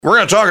We're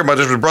going to talk about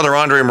this with Brother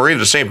Andre Marie of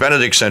the St.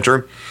 Benedict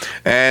Center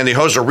and the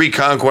host of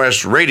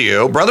Reconquest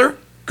Radio. Brother,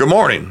 good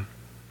morning.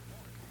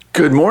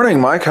 Good morning,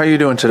 Mike. How are you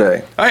doing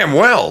today? I am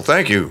well,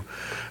 thank you.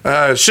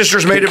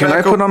 Sisters made it back. Can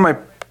I put on my...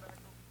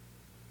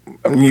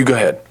 You go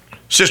ahead.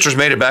 Sisters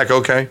made it back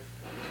okay?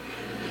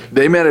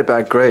 They made it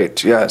back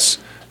great, yes.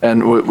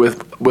 And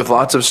with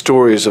lots of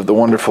stories of the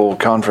wonderful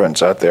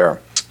conference out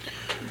there.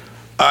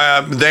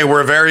 They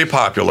were very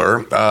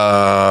popular.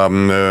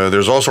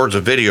 There's all sorts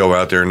of video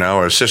out there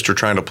now. A sister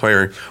trying to play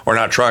her, or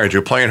not trying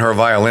to, playing her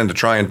violin to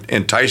try and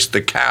entice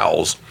the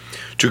cows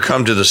to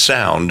come to the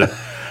sound.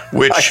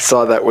 Which, I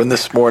saw that one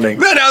this morning.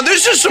 Now,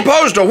 this is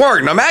supposed to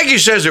work. Now, Maggie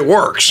says it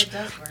works.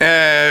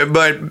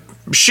 But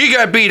she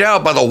got beat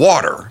out by the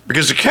water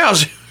because the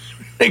cows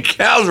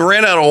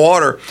ran out of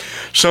water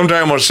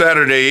sometime on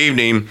Saturday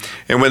evening.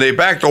 And when they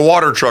backed the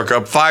water truck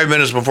up 5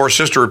 minutes before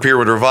Sister appeared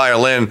with her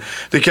violin,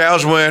 the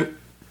cows went...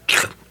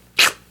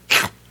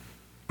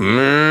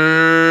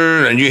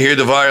 and you hear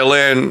the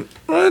violin.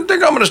 I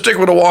think I'm going to stick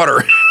with the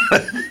water.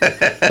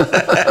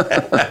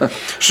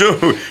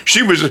 So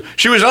she was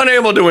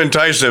unable to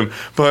entice them,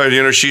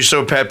 but she's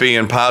so peppy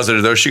and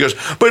positive though. She goes,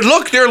 but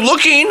look, they're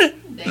looking.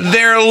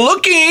 They're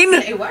looking.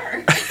 They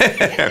were.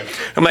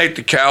 I'm like,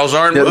 the cows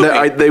aren't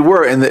moving. They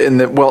were in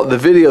the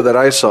video that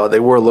I saw.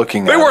 They were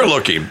looking. They were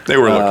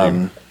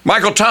looking.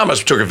 Michael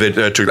Thomas took a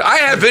video. I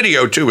have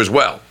video too as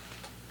well.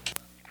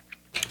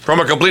 From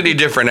a completely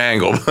different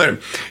angle, but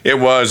it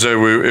was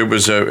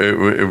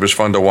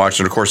fun to watch.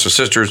 And of course, the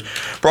sisters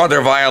brought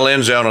their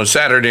violins out on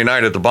Saturday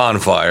night at the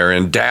bonfire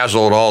and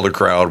dazzled all the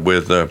crowd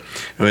with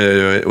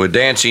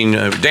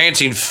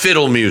dancing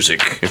fiddle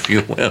music, if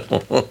you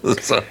will.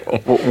 So.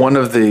 One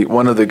of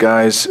the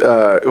guys,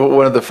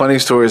 one of the funny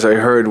stories I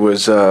heard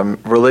was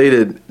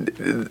related.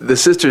 The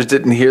sisters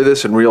didn't hear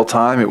this in real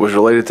time. It was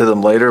related to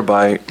them later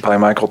by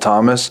Michael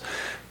Thomas.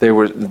 There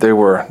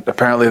were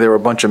a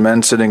bunch of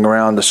men sitting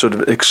around a sort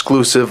of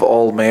exclusive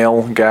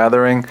all-male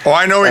gathering. Oh,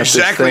 I know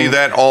exactly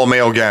that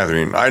all-male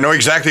gathering. I know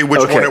exactly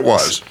which one it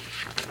was.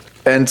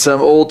 And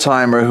some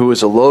old-timer who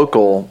was a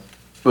local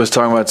was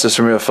talking about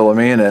Sister Maria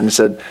Filomena and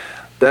said,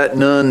 that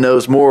nun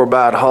knows more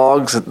about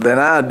hogs than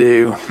I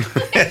do.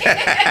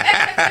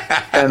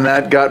 And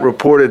that got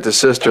reported to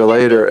Sister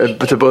later,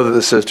 to both of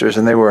the sisters,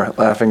 and they were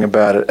laughing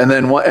about it. And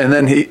then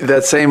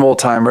that same old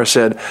timer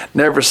said,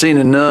 "Never seen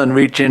a nun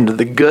reach into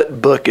the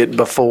gut bucket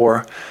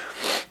before,"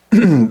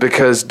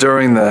 because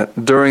during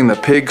the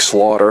pig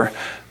slaughter,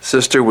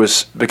 Sister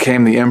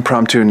became the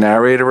impromptu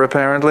narrator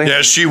apparently.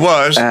 Yes, she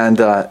was. And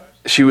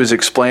she was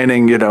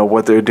explaining,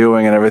 what they're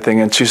doing and everything,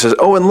 and she says,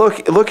 "Oh, and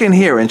look in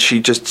here," and she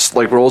just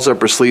rolls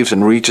up her sleeves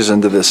and reaches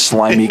into this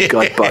slimy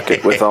gut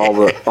bucket with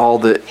all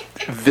the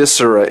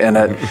viscera in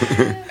it,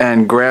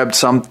 and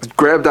grabbed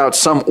out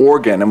some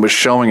organ and was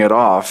showing it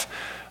off.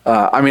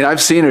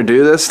 I've seen her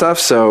do this stuff,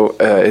 so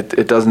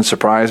it doesn't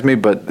surprise me.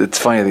 But it's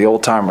funny. The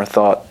old timer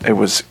thought it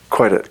was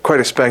quite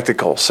a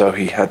spectacle, so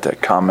he had to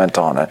comment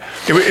on it.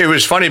 It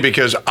was funny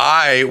because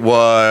I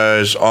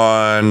was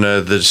on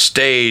the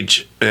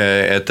stage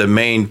at the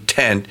main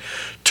tent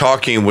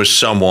talking with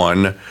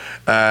someone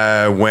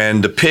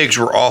when the pigs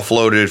were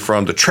offloaded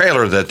from the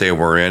trailer that they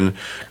were in.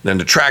 Then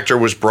the tractor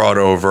was brought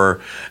over,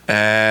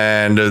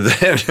 and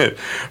then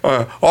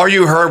all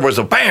you heard was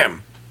a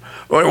bam.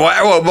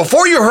 Well,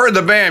 before you heard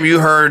the bam, you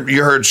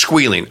heard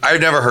squealing. I've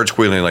never heard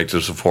squealing like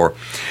this before.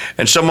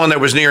 And someone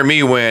that was near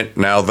me went,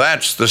 "Now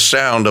that's the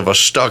sound of a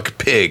stuck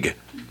pig."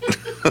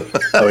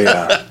 Oh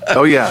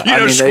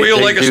yeah.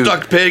 Squeal like a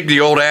stuck pig.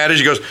 The old adage.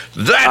 He goes,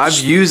 "That's."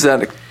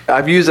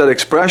 I've used that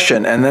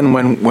expression, and then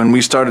when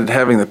we started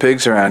having the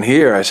pigs around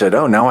here, I said,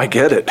 "Oh, now I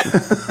get it."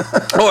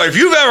 Oh, if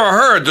you've ever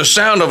heard the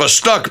sound of a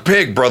stuck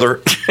pig,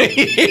 brother,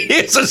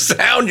 it's a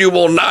sound you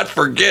will not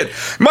forget.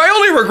 My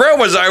only regret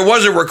was I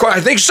wasn't recording.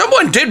 I think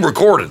someone did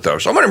record it, though.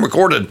 Someone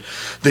recorded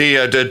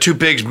the two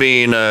pigs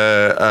being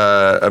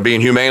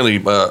humanely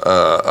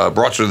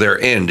brought to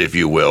their end, if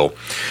you will.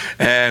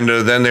 And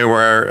then they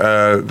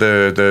were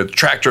the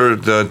tractor,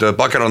 the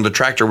bucket on the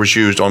tractor was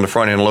used on the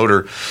front end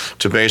loader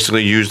to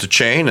basically use the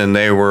chain, and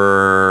they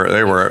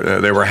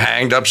were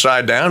hanged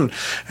upside down,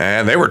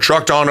 and they were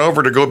trucked on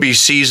over to go be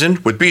seasoned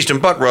with beast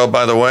and butt rub,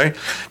 by the way,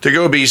 to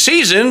go be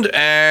seasoned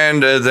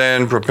and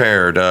then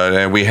prepared.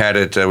 And we had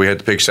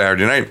the pig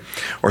Saturday night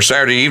or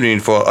Saturday evening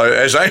for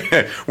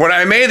when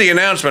I made the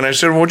announcement, I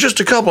said, well, just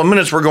a couple of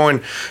minutes, we're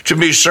going to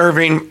be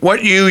serving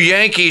what you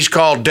Yankees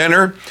call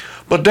dinner.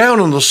 But down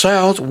in the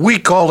South, we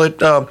call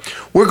it,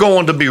 we're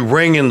going to be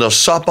ringing the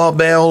supper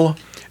bell,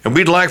 and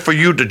we'd like for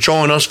you to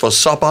join us for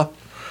supper.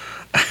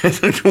 And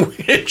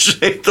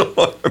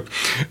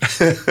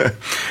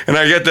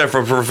I get that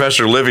from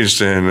Professor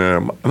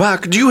Livingston.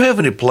 Mark, do you have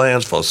any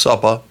plans for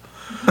supper?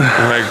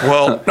 I'm like,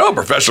 well, no,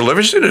 Professor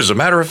Livingston, as a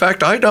matter of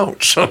fact, I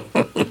don't. So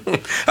I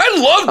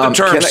love the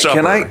term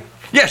supper.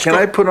 Can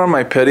I put on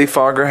my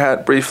pettifogger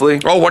hat briefly?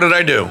 Oh, what did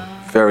I do?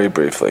 Very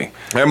briefly.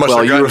 I must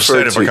have gotten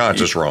state of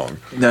conscious wrong.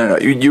 No.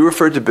 You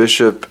referred to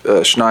Bishop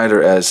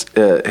Schneider as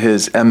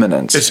His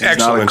Eminence. His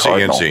Excellency,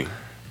 NC.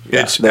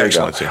 It's there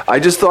excellency. You go. I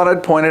just thought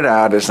I'd point it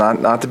out. It's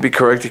not to be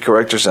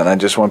correctors, and I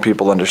just want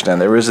people to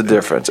understand there is a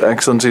difference.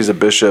 Excellency is a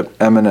bishop.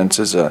 Eminence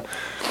is a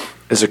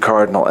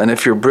cardinal. And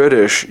if you're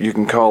British, you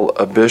can call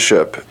a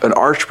bishop, an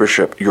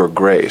archbishop, your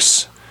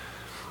grace,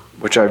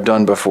 which I've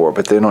done before,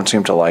 but they don't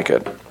seem to like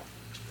it.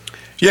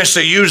 Yes,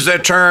 they use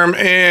that term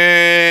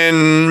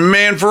in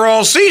Man for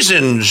All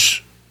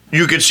Seasons.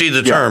 You could see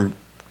the term,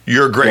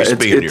 your grace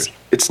being used.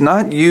 It's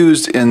not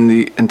used in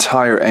the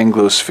entire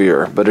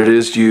Anglosphere, but it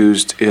is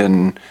used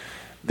in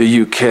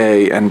the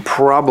UK and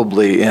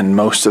probably in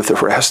most of the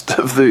rest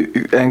of the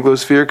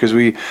Anglosphere, because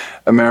we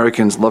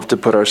Americans love to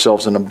put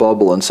ourselves in a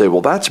bubble and say,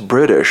 well, that's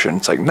British. And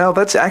it's like, no,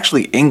 that's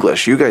actually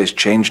English. You guys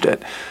changed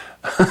it.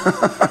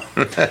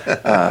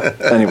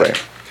 Anyway.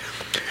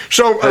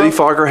 So, Petty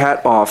Fogger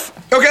hat off.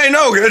 Okay,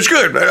 no, it's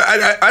good.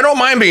 I don't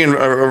mind being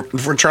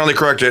fraternally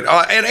corrected.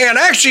 And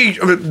actually,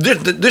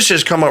 this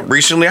has come up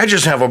recently. I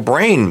just have a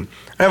brain.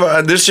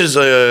 This is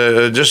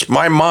just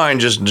my mind,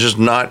 just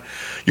not.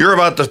 You're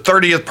about the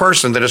 30th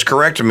person that has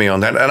corrected me on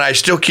that, and I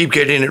still keep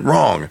getting it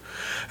wrong.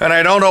 And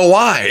I don't know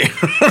why.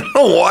 I don't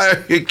know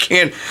why you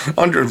can't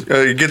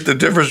get the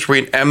difference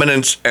between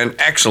eminence and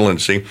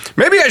excellency.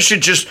 Maybe I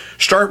should just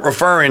start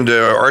referring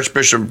to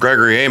Archbishop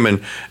Gregory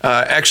Amen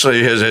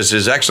actually as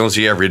His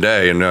Excellency every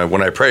day, and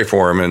when I pray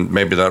for him, and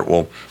maybe that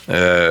will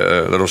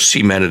that'll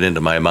cement it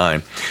into my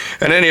mind.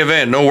 In any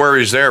event, no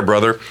worries there,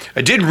 brother.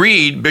 I did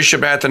read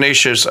Bishop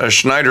Athanasius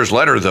Schneider's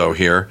letter, though,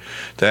 here,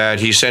 that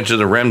he sent to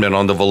the remnant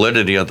on the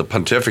validity of the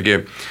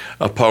pontificate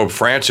of Pope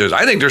Francis.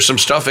 I think there's some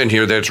stuff in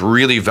here that's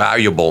really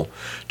valuable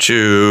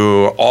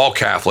to all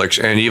Catholics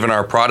and even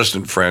our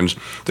Protestant friends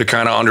to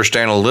kind of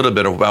understand a little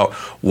bit about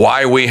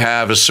why we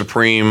have a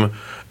supreme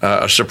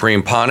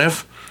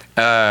pontiff,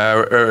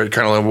 kind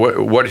of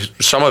what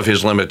some of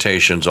his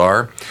limitations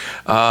are,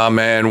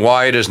 and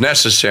why it is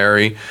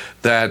necessary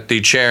that the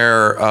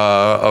chair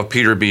of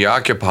Peter be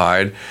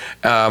occupied,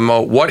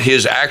 what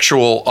his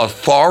actual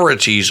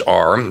authorities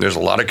are. There's a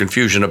lot of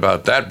confusion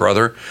about that,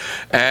 brother.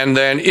 And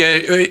then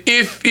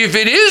if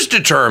it is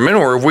determined,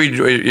 or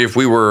if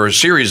we were a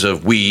series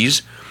of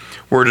we's,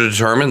 were to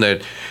determine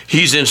that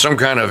he's in some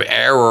kind of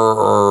error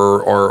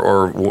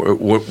or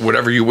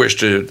whatever you wish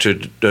to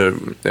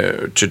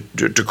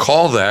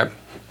call that,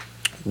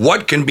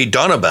 what can be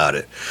done about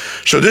it?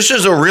 So this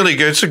is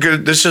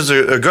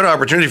a good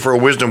opportunity for a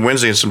Wisdom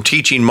Wednesday and some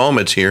teaching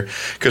moments here,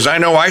 because I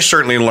know I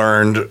certainly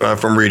learned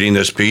from reading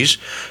this piece.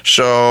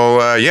 So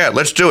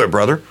let's do it,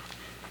 brother.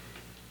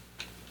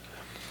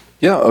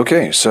 Yeah.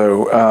 Okay.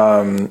 So,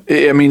 I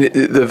mean,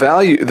 the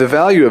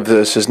value of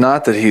this is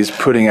not that he's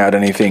putting out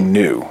anything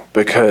new,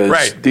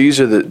 because these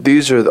are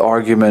the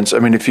arguments. I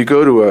mean, if you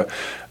go to a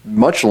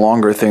much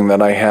longer thing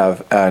that I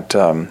have at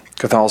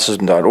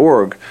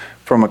Catholicism.org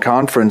from a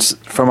conference,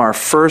 from our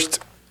first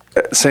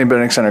St.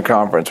 Benedict Center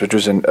conference, which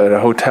was at a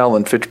hotel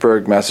in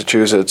Fitchburg,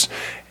 Massachusetts,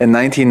 in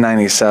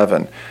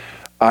 1997.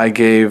 I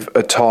gave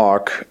a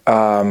talk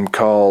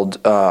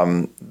called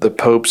 "The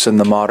Popes and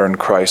the Modern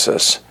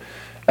Crisis."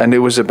 And it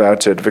was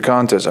about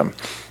Sedevacantism,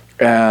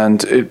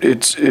 and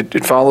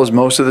it follows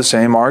most of the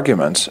same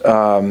arguments.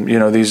 Many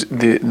of the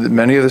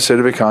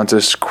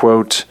Sedevacantists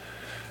quote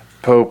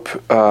Pope.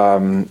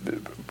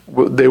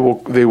 They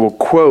will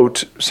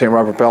quote St.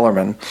 Robert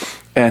Bellarmine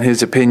and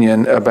his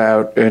opinion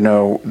about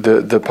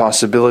the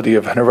possibility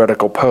of an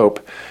heretical pope,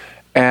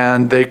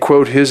 and they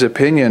quote his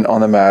opinion on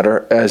the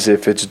matter as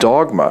if it's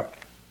dogma.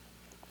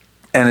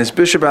 And as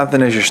Bishop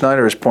Athanasius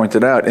Schneider has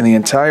pointed out, in the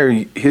entire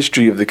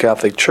history of the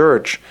Catholic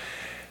Church,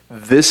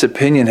 this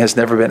opinion has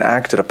never been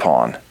acted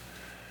upon,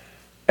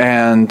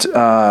 and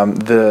now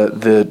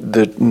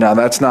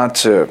that's not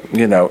to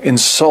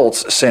insult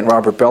Saint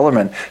Robert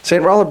Bellarmine.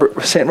 Saint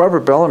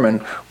Robert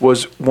Bellarmine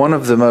was one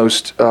of the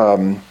most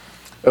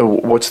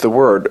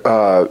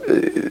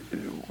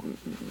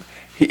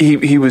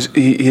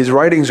his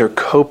writings are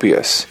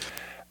copious.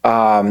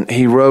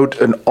 He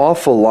wrote an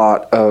awful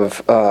lot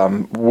of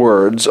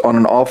words on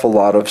an awful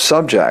lot of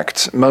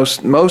subjects,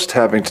 most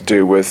having to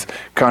do with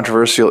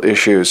controversial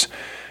issues,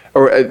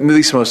 or at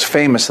least most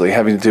famously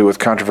having to do with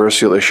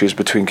controversial issues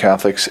between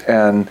Catholics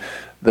and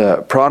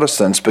the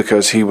Protestants,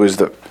 because he was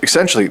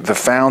essentially the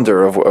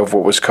founder of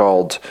what was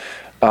called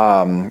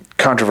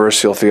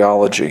controversial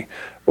theology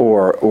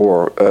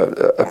or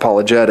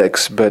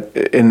apologetics, but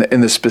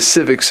in the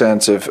specific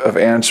sense of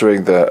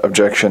answering the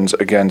objections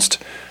against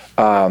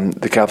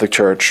the Catholic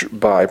Church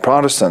by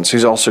Protestants.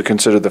 He's also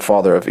considered the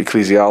father of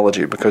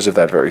ecclesiology because of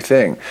that very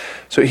thing.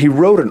 So he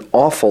wrote an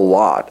awful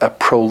lot, a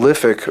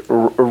prolific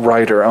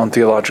writer on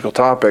theological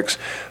topics.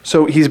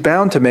 So he's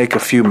bound to make a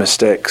few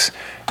mistakes.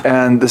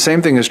 And the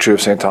same thing is true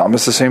of St.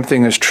 Thomas. The same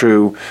thing is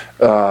true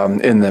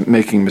in the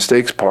making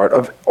mistakes part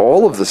of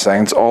all of the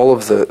saints, all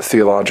of the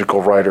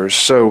theological writers.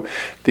 So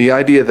the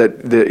idea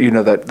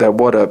that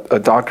what a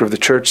doctor of the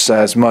Church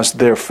says must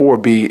therefore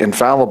be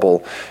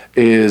infallible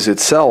is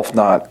itself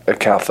not a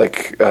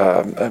Catholic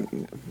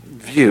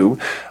view.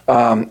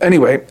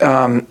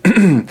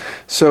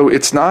 So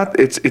it's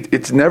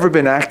never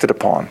been acted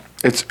upon.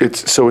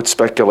 It's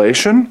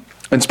speculation,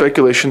 and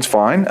speculation's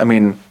fine. I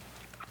mean,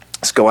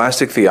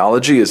 Scholastic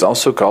theology is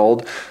also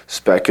called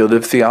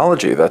speculative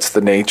theology. That's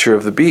the nature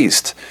of the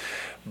beast.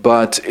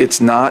 But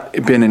it's not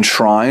been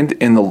enshrined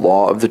in the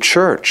law of the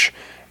church.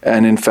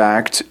 And in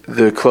fact,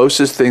 the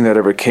closest thing that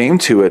ever came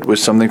to it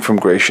was something from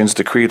Gratian's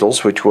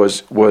Decretals, which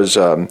was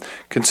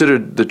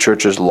considered the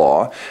church's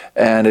law,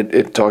 and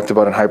it talked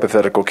about an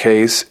hypothetical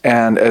case.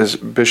 And as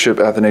Bishop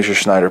Athanasius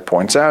Schneider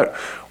points out,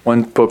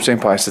 when Pope St.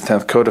 Pius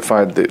X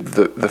codified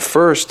the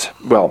first,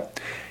 well,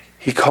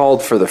 he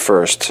called for the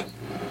first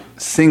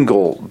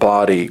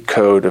single-body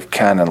code of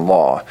canon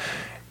law.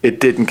 It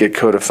didn't get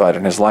codified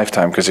in his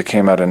lifetime because it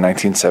came out in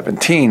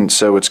 1917,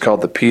 so it's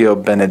called the Pio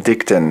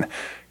Benedictine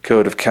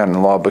Code of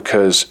Canon Law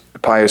because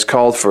Pius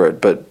called for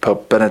it, but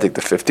Pope Benedict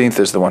XV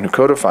is the one who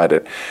codified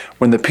it.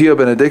 When the Pio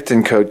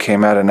Benedictine Code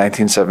came out in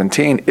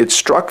 1917, it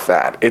struck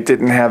that. It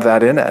didn't have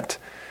that in it.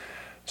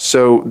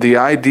 So the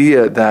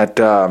idea that,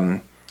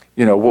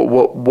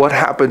 what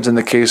happens in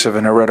the case of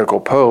an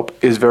heretical pope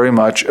is very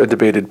much a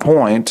debated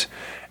point.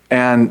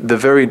 And the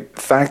very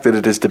fact that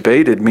it is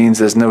debated means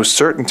there's no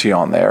certainty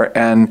on there.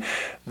 And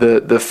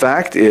the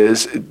fact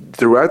is,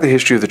 throughout the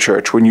history of the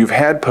church, when you've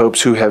had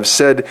popes who have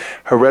said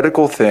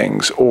heretical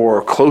things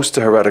or close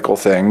to heretical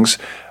things,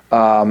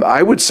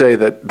 I would say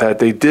that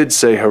they did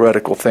say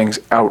heretical things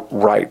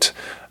outright,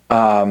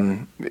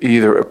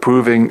 either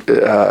approving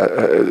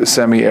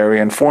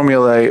semi-Arian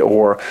formulae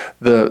or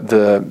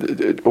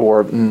the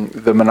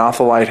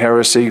Monothelite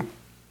heresy.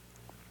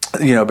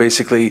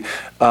 Basically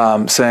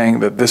saying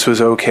that this was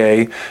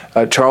okay.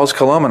 Charles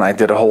Colomb and I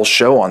did a whole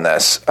show on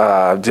this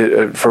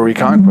for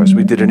Reconquest.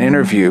 We did an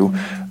interview.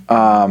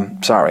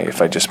 Sorry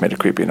if I just made a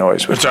creepy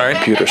noise with the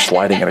computer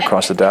sliding it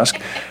across the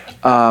desk.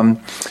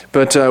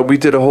 But we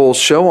did a whole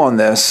show on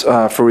this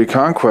for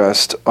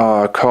Reconquest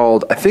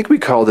called, I think we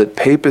called it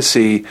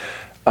Papacy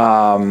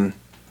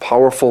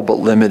Powerful but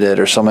Limited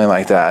or something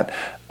like that.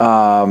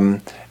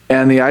 And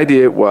the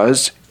idea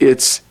was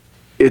it's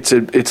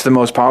the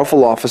most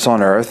powerful office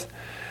on earth.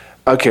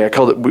 Okay,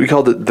 we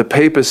called it the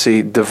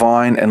papacy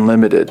divine and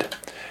limited.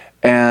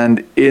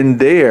 And in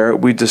there,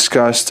 we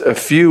discussed a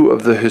few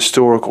of the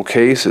historical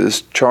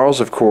cases. Charles,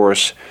 of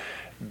course,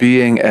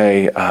 being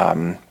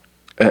an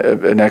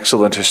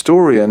excellent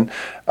historian,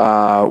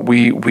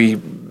 we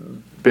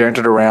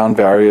bantered around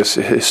various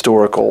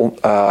historical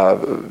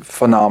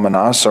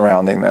phenomena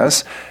surrounding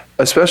this,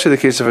 especially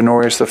the case of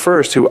Honorius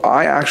I, who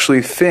I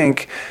actually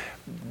think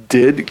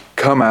did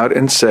come out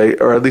and say,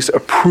 or at least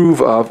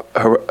approve of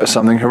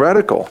something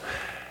heretical.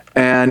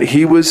 And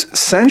he was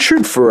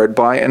censured for it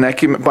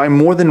by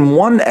more than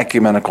one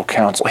ecumenical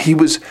council. He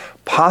was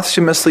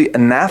posthumously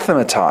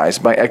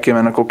anathematized by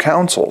ecumenical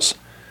councils.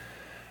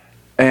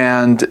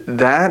 And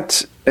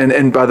that,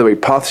 and by the way,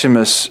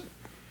 posthumous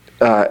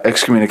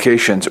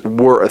excommunications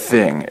were a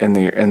thing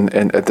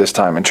at this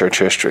time in church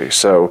history.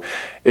 So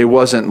it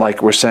wasn't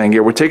like we're saying,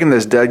 we're taking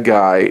this dead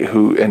guy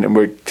and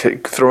we're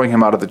throwing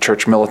him out of the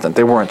church militant.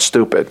 They weren't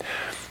stupid.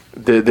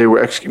 They were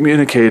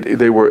excommunicated.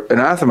 They were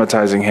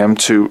anathematizing him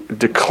to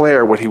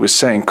declare what he was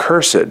saying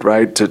cursed,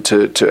 right?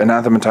 To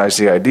anathematize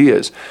the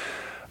ideas.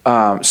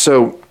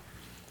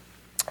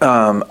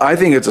 I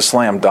think it's a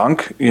slam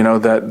dunk,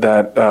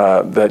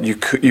 that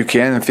you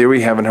can, in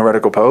theory, have an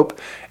heretical pope.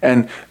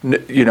 And,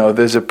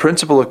 there's a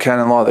principle of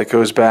canon law that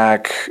goes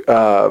back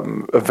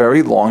a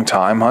very long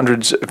time,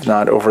 hundreds, if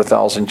not over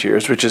 1,000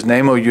 years, which is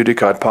nemo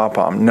judicat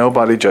papam.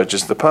 Nobody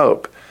judges the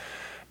pope.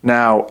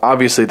 Now,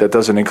 obviously, that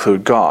doesn't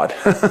include God,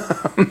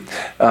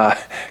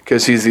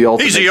 because he's the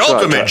ultimate judge. He's the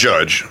ultimate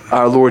judge.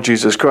 Our Lord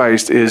Jesus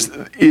Christ is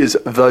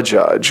the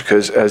judge,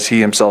 because as he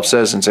himself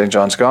says in St.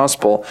 John's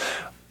Gospel,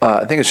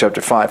 I think it's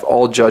chapter 5,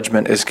 all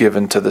judgment is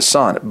given to the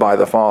Son by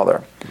the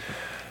Father.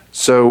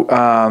 So,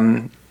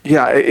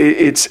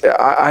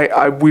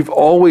 we've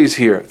always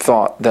here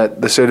thought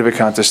that the Sede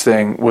Vacantis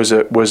thing was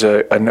a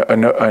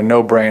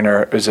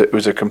no-brainer. It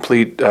was a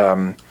complete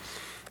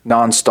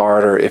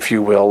non-starter, if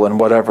you will, and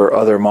whatever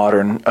other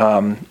modern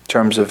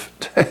terms of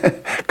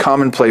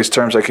commonplace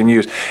terms I can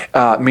use,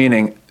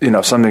 meaning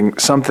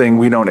something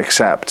we don't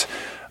accept.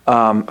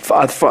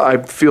 I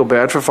feel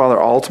bad for Father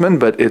Altman,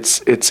 but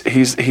he's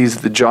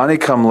the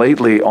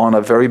Johnny-come-lately on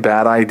a very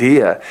bad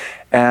idea.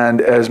 And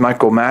as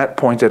Michael Matt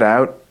pointed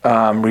out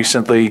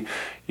recently,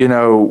 we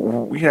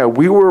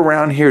were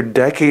around here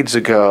decades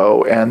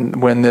ago, and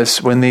when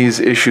these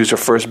issues are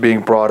first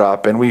being brought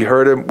up, and we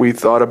heard it, we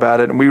thought about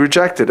it, and we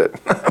rejected it,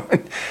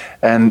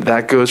 and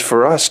that goes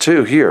for us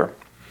too here.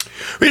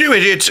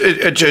 It's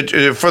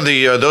for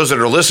those that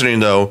are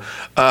listening, though,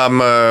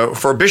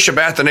 for Bishop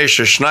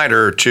Athanasius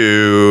Schneider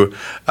to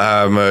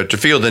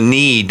feel the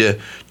need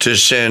to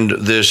send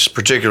this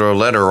particular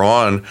letter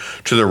on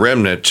to the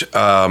remnant,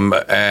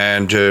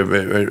 and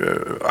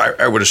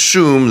I would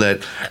assume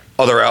that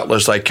other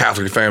outlets like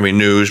Catholic Family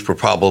News will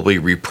probably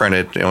reprint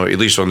it, at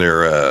least on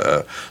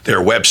their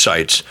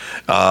websites,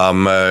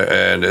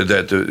 and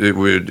that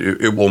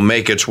it will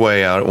make its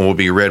way out and will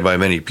be read by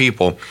many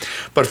people.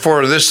 But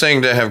for this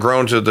thing to have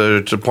grown to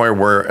the point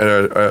where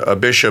a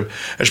bishop,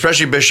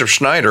 especially Bishop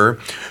Schneider,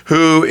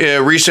 who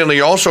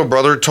recently also,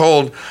 brother,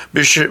 told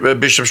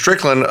Bishop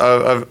Strickland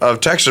of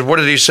Texas, what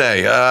did he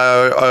say?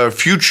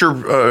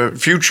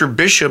 Future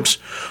bishops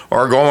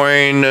are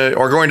going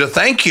to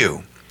thank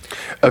you.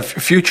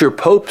 Future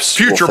popes.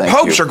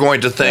 Are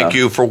going to thank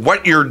you for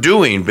what you're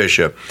doing,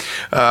 Bishop.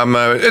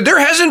 There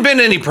hasn't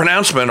been any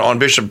pronouncement on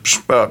Bishop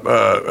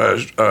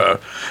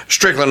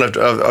Strickland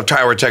of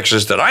Tyler,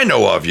 Texas, that I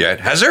know of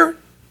yet. Has there?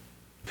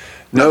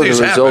 No, the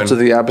results of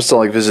the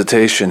apostolic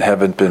visitation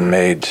haven't been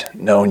made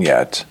known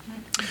yet.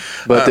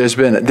 But there's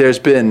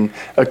been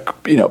a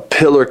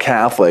Pillar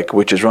Catholic,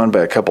 which is run by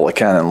a couple of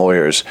canon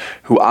lawyers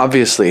who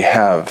obviously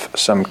have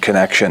some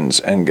connections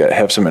and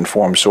have some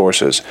informed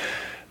sources.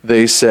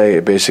 They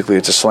say basically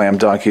it's a slam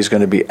dunk. He's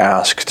going to be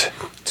asked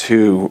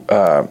to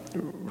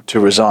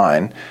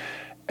resign,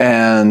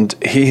 and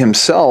he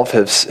himself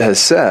has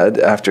said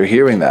after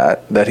hearing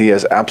that he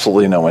has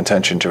absolutely no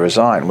intention to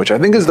resign, which I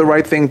think is the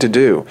right thing to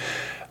do.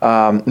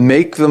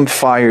 Make them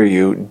fire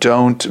you.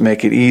 Don't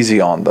make it easy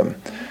on them.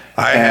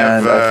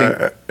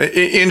 I think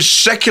in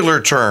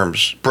secular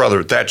terms,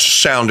 brother, that's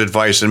sound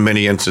advice in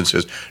many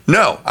instances.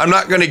 No, I'm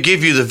not going to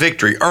give you the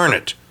victory. Earn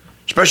it,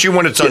 especially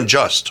when it's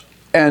unjust.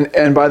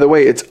 And by the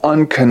way, it's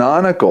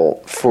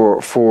uncanonical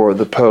for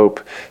the Pope.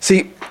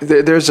 See,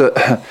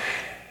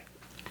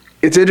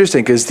 it's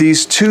interesting because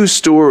these two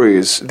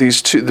stories,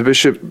 the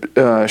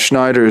Bishop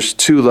Schneider's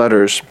two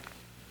letters,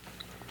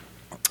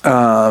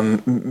 are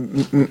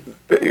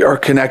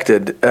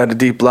connected at a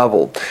deep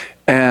level.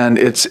 And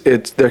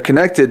they're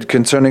connected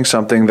concerning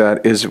something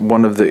that is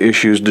one of the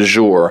issues du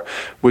jour,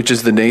 which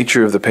is the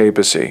nature of the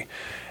papacy.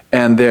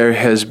 And there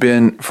has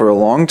been for a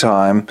long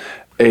time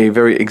a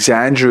very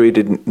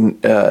exaggerated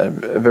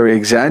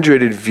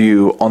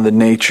view on the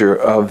nature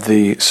of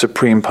the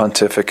supreme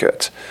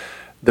pontificate,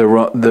 the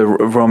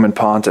Roman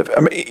pontiff.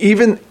 I mean,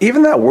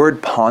 even that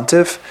word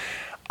pontiff,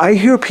 I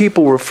hear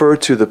people refer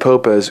to the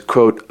Pope as,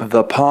 quote,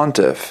 the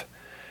pontiff.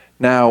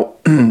 Now,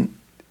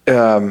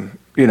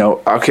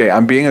 okay,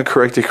 I'm being a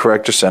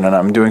corrector, and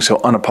I'm doing so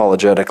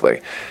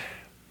unapologetically.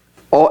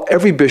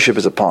 Every bishop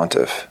is a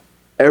pontiff.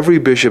 Every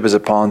bishop is a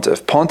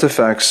pontiff.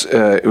 Pontifex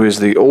was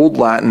the old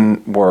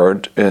Latin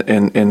word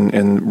in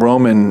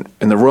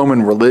the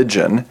Roman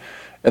religion,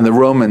 in the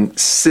Roman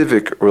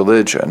civic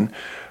religion,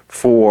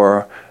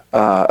 for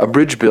a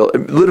bridge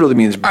builder. It literally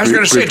means bridge. I was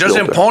going to say,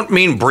 doesn't pont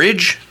mean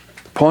bridge?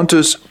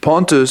 Pontus,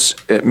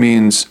 it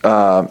means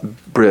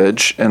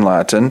bridge in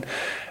Latin.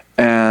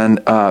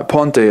 And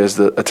ponte is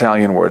the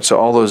Italian word. So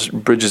all those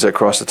bridges that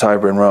cross the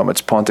Tiber in Rome, it's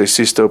Ponte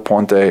Sisto,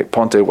 Ponte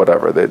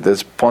whatever.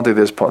 There's Ponte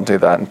this, Ponte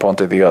that, and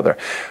Ponte the other.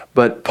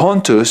 But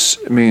Pontus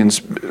means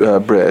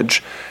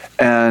bridge,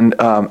 and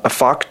a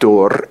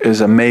factor is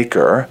a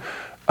maker.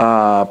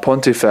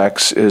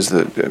 Pontifex is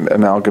the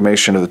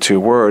amalgamation of the two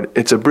words.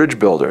 It's a bridge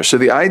builder. So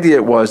the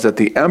idea was that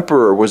the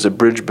emperor was a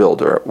bridge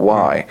builder.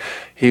 Why?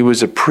 He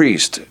was a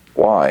priest.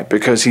 Why?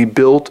 Because he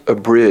built a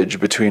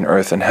bridge between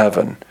earth and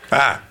heaven.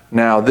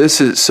 Now, this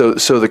is so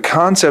the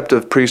concept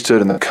of priesthood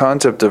and the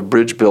concept of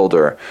bridge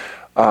builder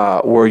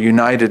were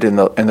united in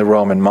the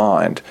Roman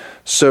mind.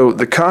 So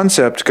the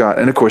concept got,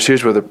 and of course,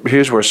 here's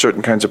where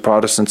certain kinds of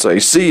Protestants say,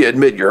 "See,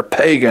 admit you're a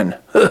pagan."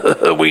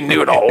 We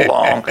knew it all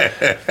along.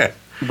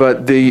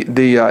 But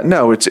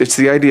no, it's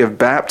the idea of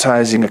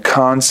baptizing a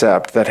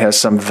concept that has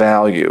some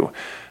value.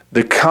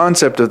 The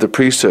concept of the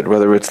priesthood,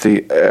 whether it's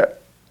the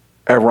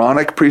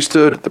Aaronic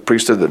priesthood, the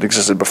priesthood that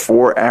existed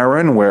before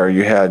Aaron, where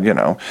you had,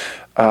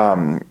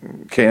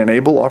 Cain and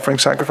Abel offering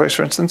sacrifice,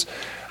 for instance,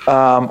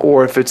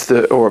 or if it's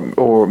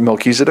or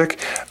Melchizedek,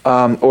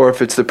 or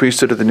if it's the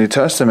priesthood of the New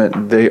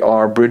Testament, they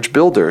are bridge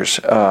builders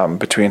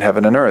between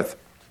heaven and earth.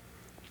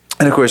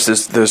 And of course,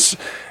 this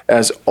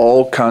as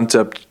all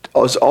concepts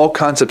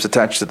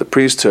attached to the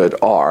priesthood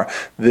are,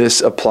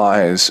 this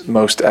applies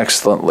most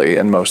excellently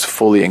and most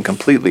fully and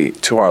completely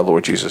to our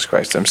Lord Jesus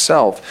Christ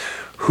himself,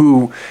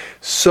 who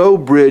so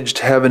bridged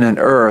heaven and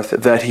earth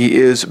that he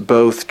is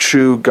both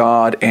true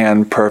God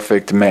and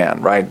perfect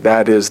man, right?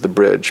 That is the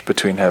bridge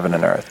between heaven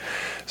and earth.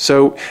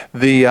 So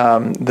the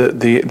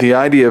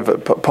idea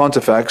of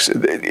pontifex,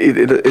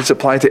 it's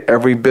applied to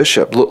every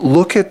bishop.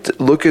 Look at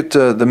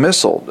the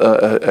missal,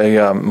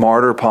 a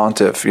martyr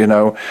pontiff,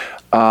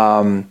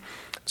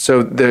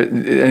 So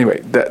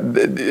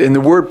and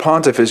the word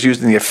pontiff is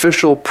used in the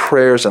official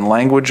prayers and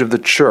language of the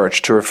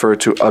church to refer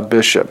to a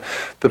bishop.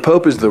 The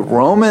Pope is the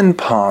Roman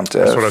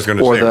pontiff, that's what I was going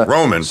to say, the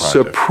Roman pontiff.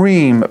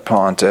 Supreme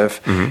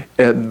pontiff.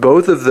 Mm-hmm.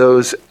 Both of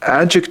those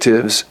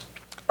adjectives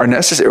are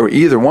necessary, or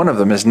either one of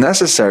them is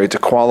necessary to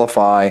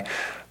qualify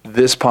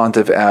this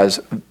pontiff as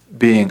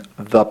being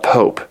the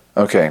Pope.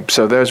 Okay,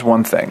 so there's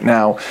one thing.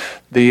 Now,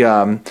 the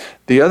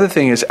other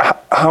thing is,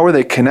 how are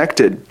they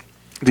connected,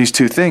 these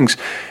two things?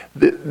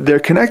 They're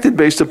connected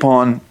based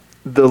upon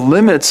the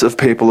limits of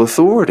papal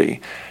authority.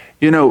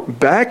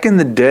 Back in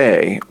the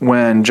day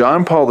when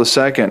John Paul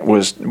II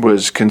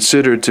was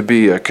considered to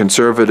be a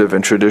conservative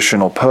and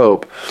traditional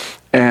pope,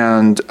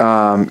 and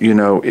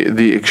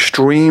the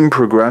extreme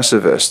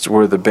progressivists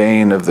were the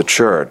bane of the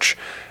church.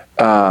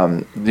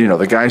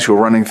 The guys who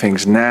are running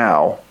things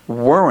now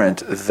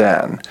weren't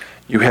then.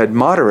 You had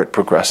moderate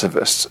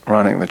progressivists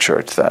running the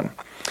church then.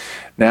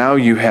 Now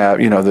you have,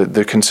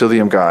 the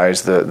concilium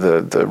guys,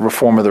 the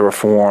reform of the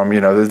reform,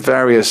 the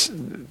various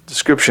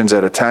descriptions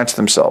that attach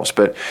themselves.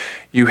 But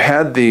you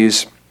had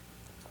these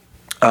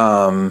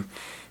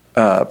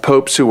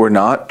popes who were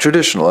not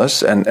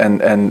traditionalists,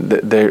 and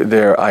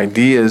their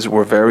ideas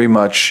were very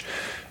much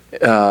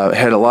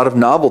had a lot of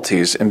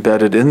novelties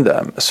embedded in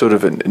them, sort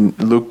of in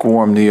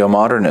lukewarm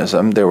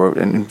neo-modernism. They were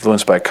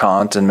influenced by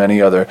Kant and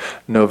many other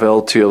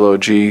Nouvelle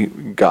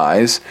Theologie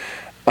guys.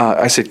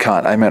 I said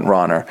Kant, I meant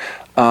Rahner.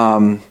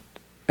 And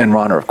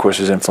Rahner, of course,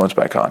 is influenced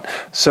by Kant.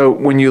 So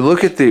when you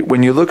look at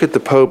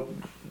the Pope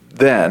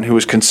then, who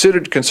was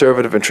considered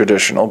conservative and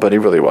traditional, but he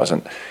really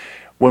wasn't.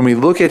 When we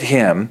look at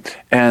him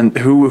and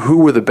who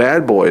were the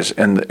bad boys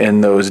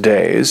in those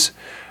days,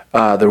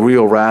 the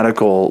real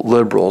radical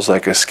liberals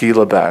like a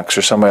Skilebex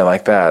or somebody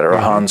like that, or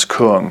Hans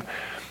Kung.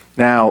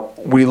 Now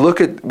we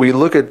look at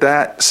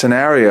that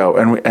scenario,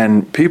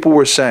 and people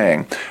were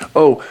saying,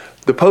 "Oh,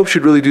 the Pope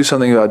should really do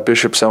something about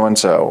Bishop so and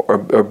so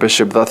or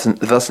Bishop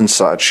thus and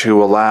such,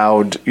 who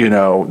allowed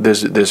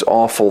this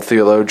awful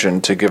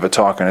theologian to give a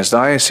talk in his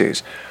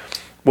diocese."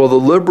 Well, the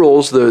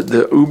liberals,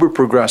 the uber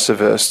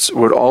progressivists,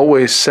 would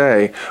always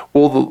say,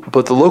 "Well,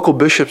 but the local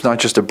bishop's not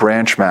just a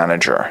branch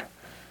manager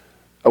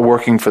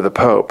working for the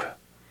Pope."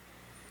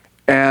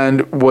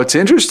 And what's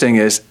interesting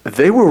is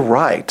they were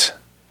right.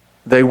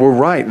 They were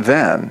right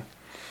then.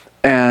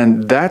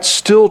 And that's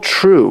still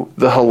true.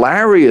 The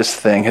hilarious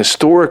thing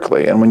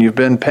historically, and when you've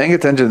been paying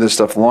attention to this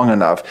stuff long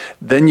enough,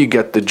 then you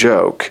get the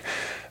joke.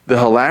 The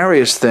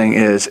hilarious thing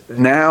is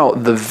now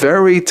the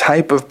very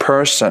type of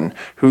person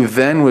who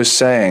then was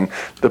saying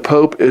the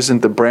Pope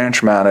isn't the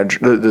branch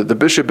manager, the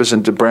bishop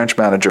isn't the branch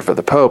manager for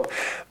the Pope,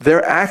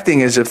 they're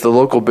acting as if the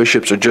local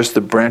bishops are just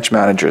the branch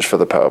managers for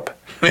the Pope.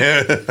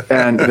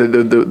 And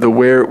the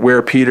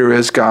where Peter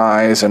is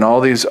guys and all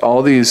these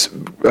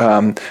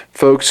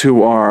folks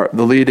who are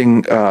the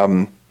leading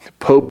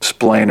Pope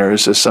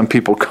splainers, as some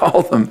people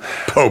call them,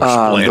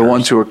 the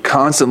ones who are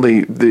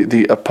constantly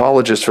the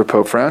apologists for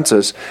Pope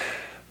Francis.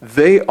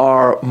 They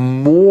are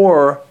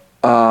more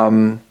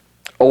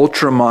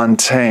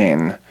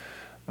ultramontane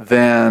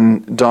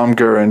than Dom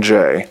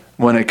Guéranger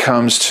when it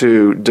comes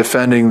to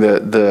defending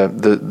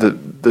the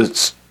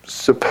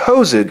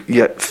supposed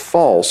yet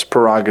false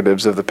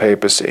prerogatives of the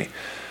papacy.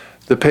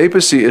 The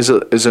papacy is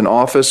an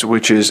office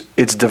which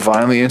it's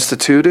divinely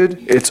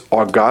instituted, it's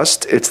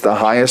august, it's the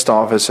highest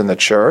office in the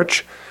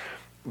church.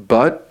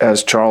 But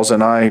as Charles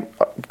and I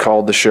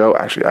called the show,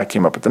 actually I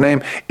came up with the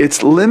name,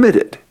 it's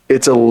limited.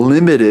 It's a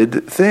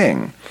limited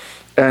thing.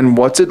 And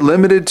what's it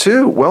limited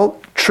to? Well,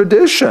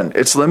 tradition.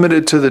 It's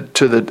limited to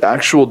the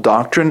actual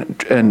doctrine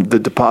and the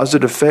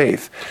deposit of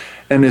faith.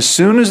 And as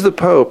soon as the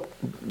Pope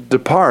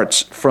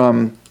departs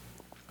from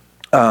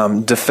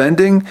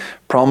defending,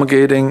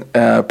 promulgating,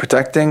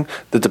 protecting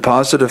the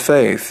deposit of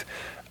faith,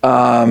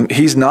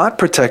 he's not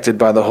protected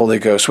by the Holy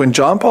Ghost. When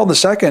John Paul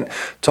II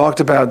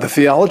talked about the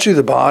theology of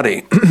the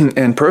body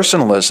and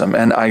personalism,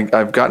 and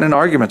I've gotten in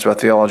arguments about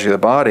theology of the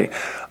body,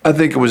 I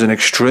think it was an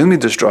extremely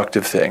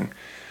destructive thing.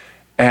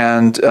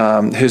 And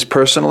his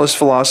personalist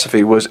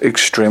philosophy was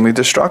extremely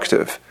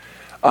destructive.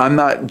 I'm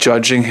not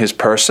judging his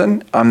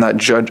person. I'm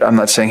not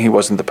saying he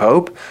wasn't the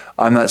Pope.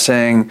 I'm not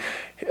saying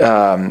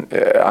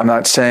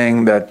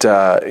that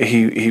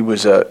he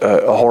was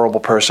a horrible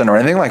person or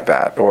anything like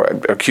that, or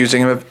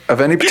accusing him of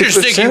any particular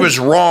sin. You just think he was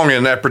wrong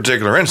in that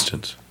particular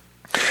instance?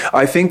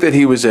 I think that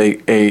he was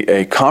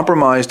a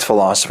compromised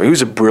philosopher. He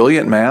was a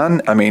brilliant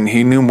man. I mean,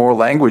 he knew more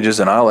languages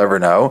than I'll ever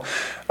know.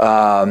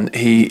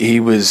 He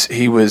was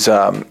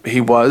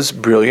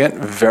brilliant,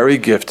 very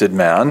gifted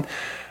man.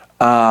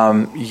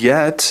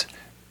 Yet,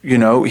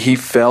 he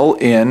fell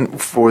in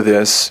for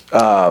this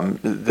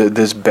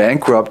this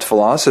bankrupt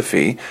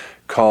philosophy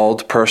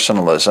called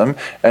personalism,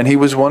 and he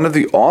was one of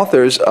the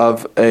authors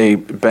of a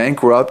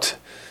bankrupt,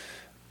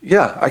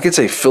 I could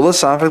say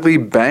philosophically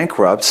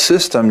bankrupt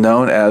system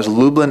known as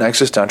Lublin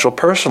existential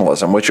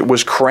personalism, which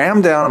was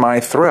crammed down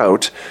my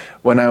throat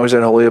when I was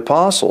at Holy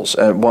Apostles.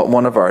 And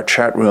one of our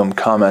chat room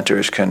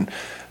commenters can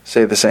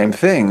say the same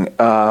thing.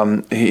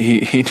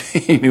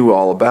 He knew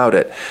all about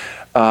it.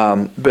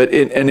 But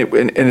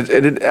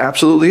it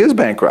absolutely is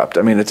bankrupt.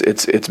 I mean,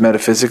 it's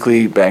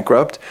metaphysically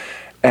bankrupt,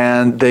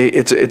 and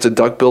it's a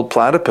duck-billed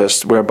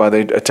platypus whereby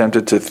they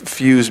attempted to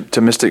fuse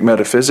Thomistic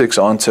metaphysics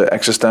onto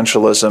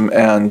existentialism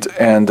and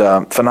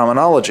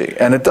phenomenology,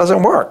 and it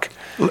doesn't work.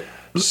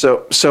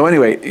 So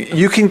anyway,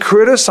 you can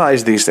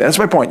criticize these things. That's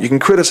my point. You can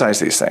criticize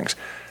these things.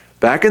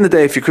 Back in the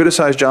day, if you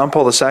criticized John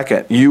Paul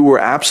II, you were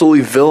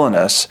absolutely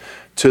villainous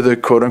to the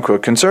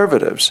quote-unquote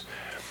conservatives.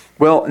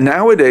 Well,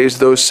 nowadays,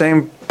 those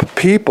same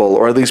people,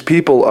 or at least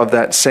people of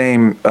that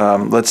same,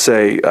 let's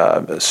say,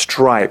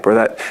 stripe, or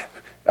that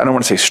I don't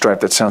want to say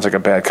stripe, that sounds like a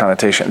bad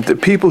connotation. The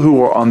people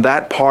who are on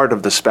that part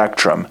of the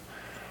spectrum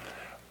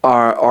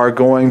are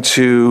going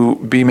to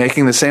be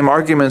making the same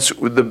arguments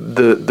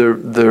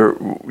the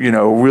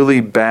really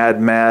bad,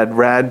 mad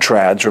rad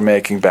trads were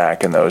making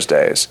back in those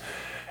days.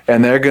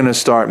 And they're going to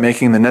start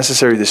making the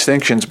necessary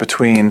distinctions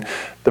between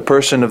the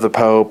person of the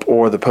Pope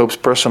or the Pope's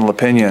personal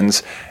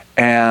opinions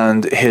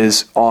and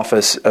his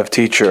office of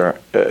teacher,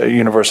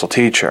 universal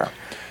teacher.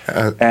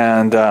 So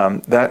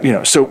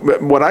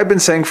what I've been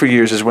saying for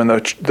years is when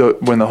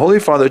the Holy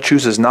Father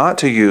chooses not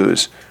to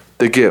use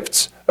the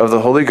gifts of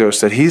the Holy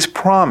Ghost that he's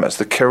promised,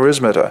 the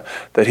charismata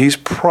that he's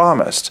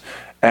promised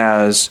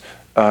as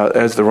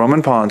the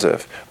Roman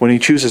Pontiff, when he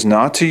chooses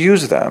not to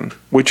use them,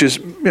 which is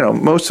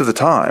most of the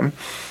time,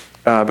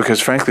 because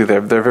frankly they're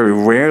very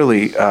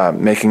rarely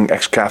making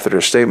ex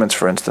cathedra statements,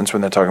 for instance,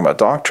 when they're talking about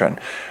doctrine,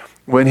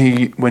 when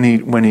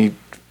he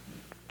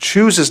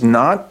chooses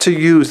not to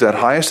use that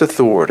highest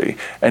authority,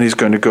 and he's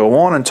going to go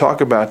on and talk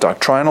about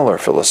doctrinal or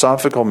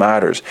philosophical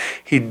matters,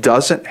 he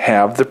doesn't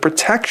have the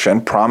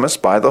protection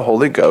promised by the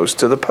Holy Ghost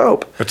to the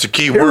Pope. That's a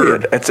key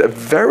word. It's a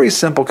very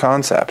simple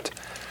concept.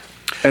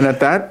 And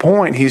at that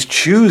point, he's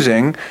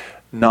choosing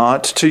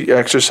not to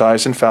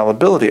exercise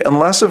infallibility,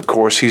 unless, of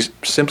course, he's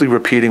simply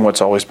repeating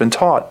what's always been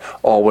taught,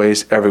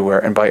 always, everywhere,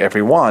 and by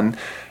everyone.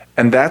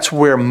 And that's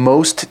where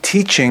most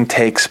teaching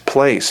takes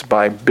place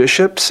by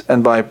bishops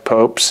and by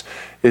popes,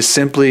 is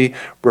simply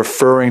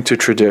referring to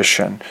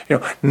tradition.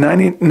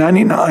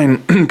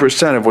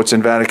 99% of what's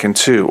in Vatican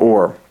II,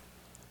 or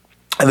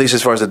at least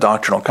as far as the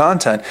doctrinal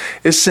content,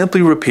 is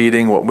simply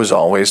repeating what was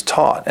always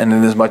taught. And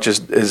in as much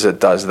as it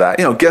does that,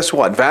 guess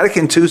what?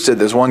 Vatican II said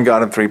there's one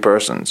God in three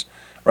persons,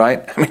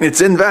 right? I mean, it's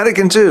in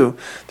Vatican II.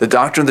 The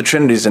doctrine of the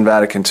Trinity is in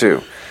Vatican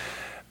II.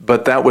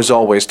 But that was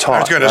always taught. I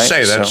was going to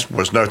say that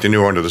was nothing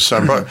new under the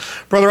sun.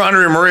 Brother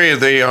Andre Marie,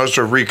 the host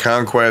of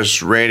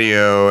Reconquest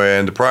Radio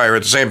and the prior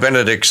at the St.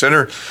 Benedict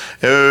Center,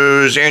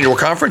 whose annual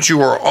conference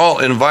you are all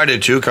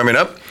invited to coming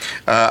up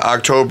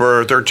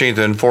October 13th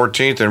and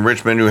 14th in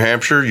Richmond, New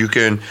Hampshire. You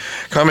can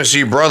come and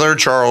see Brother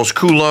Charles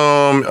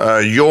Coulomb,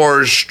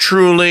 yours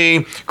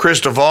truly,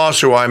 Chris DeVos,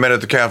 who I met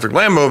at the Catholic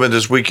Land Movement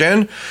this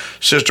weekend,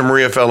 Sister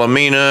Maria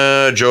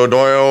Filomena, Joe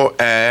Doyle,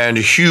 and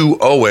Hugh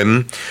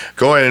Owen.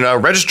 Go ahead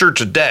and register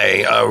today.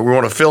 We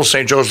want to fill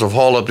St. Joseph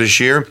Hall up this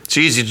year. It's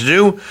easy to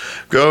do.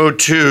 Go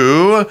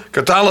to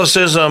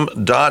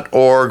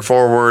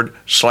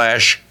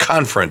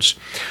catholicism.org/conference.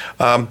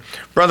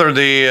 Brother,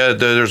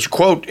 there's a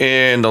quote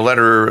in the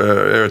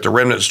letter at the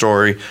Remnant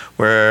Story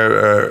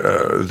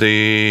where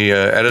the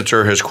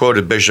editor has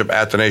quoted Bishop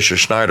Athanasius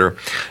Schneider,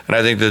 and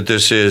I think that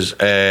this is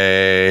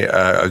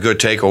a good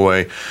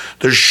takeaway.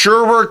 The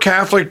Schurber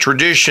Catholic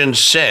tradition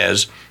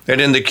says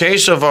that in the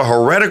case of a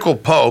heretical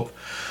pope,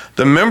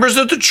 the members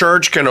of the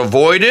church can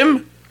avoid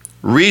him,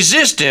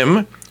 resist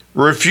him,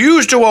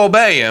 refuse to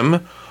obey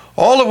him,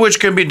 all of which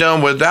can be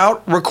done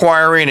without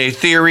requiring a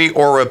theory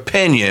or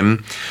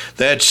opinion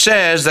that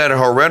says that a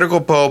heretical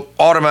pope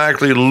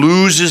automatically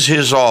loses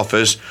his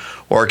office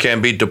or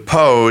can be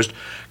deposed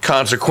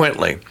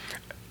consequently.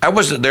 I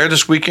wasn't there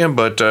this weekend,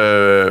 but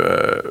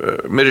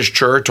Middish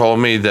Chur told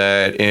me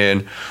that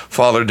in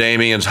Father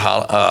Damien's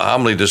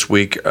homily this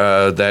week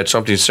that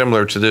something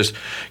similar to this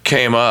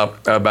came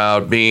up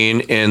about being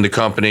in the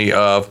company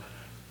of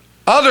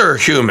other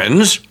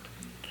humans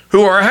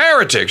who are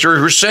heretics or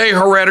who say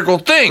heretical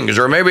things,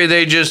 or maybe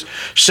they just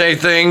say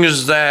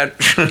things that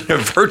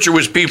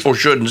virtuous people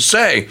shouldn't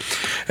say.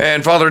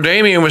 And Father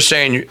Damien was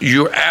saying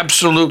you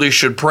absolutely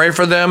should pray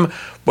for them,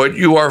 but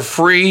you are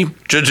free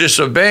to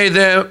disobey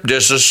them,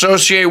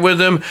 disassociate with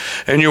them,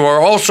 and you are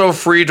also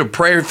free to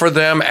pray for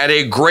them at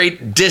a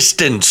great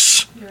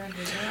distance.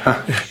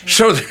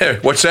 So,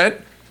 what's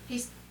that?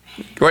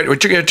 Wait,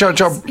 what you going to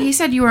tell? He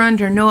said you were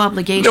under no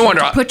obligation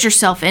to put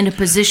yourself in a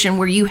position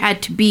where you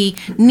had to be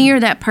near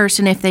that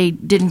person if they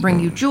didn't bring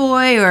you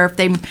joy, or if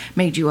they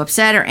made you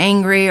upset or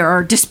angry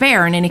or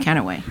despair in any kind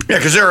of way. Yeah,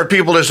 because there are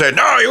people that say,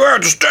 no, you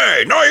have to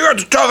stay. No, you have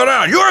to tough it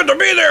out. You have to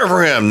be there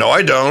for him. No,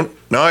 I don't.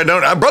 No, I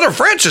don't. Brother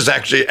Francis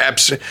actually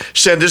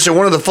said this in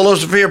one of the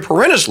Philosophia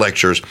Perennis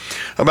lectures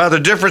about the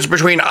difference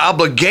between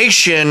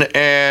obligation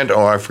and,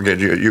 I forget,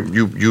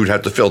 you'd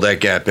have to fill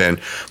that gap in.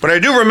 But I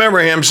do remember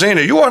him saying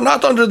that you are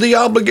not under the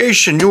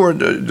obligation. You are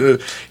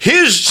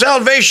his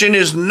salvation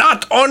is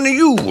not on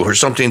you, or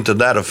something to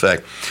that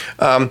effect.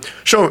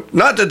 So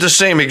not that the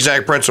same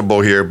exact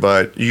principle here,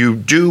 but you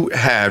do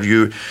have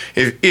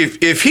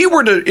if he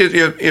were to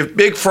if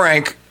Big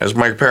Frank, as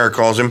Mike Parra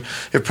calls him,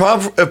 if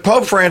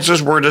Pope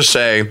Francis were to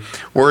say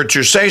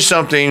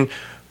something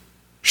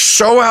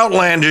so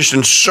outlandish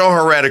and so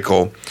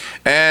heretical,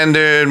 and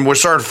then would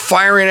start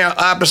firing out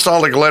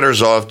apostolic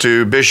letters off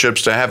to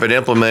bishops to have it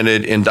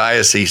implemented in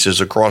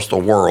dioceses across the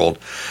world,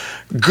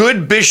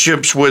 good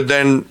bishops would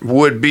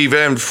be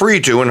then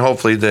free to, and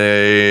hopefully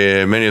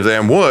many of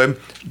them would,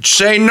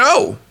 say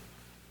no.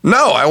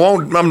 No, I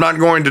won't. I'm not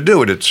going to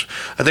do it.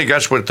 I think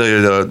that's what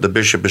the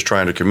bishop is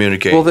trying to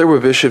communicate. Well, there were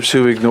bishops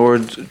who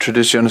ignored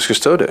Traditionis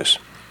Custodes.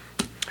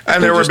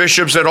 And there were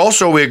bishops that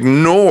also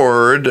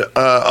ignored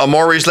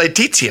Amoris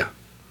Laetitia.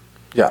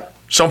 Yeah.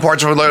 Some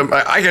parts of it,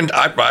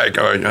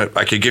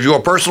 I could give you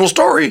a personal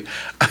story.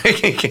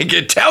 I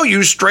can tell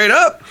you straight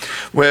up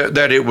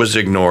that it was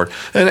ignored.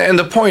 And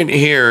the point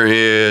here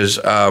is,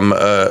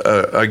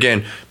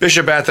 again,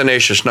 Bishop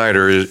Athanasius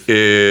Schneider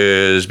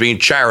is being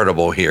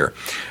charitable here.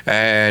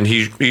 And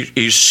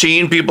he's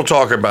seen people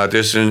talk about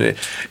this, and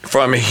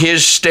from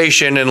his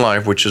station in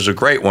life, which is a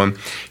great one,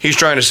 he's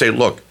trying to say,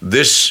 look,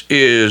 this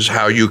is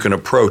how you can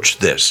approach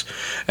this,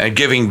 and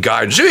giving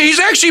guidance. He's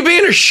actually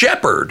being a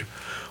shepherd,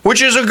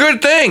 which is a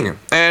good thing,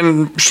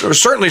 and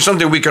certainly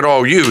something we could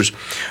all use.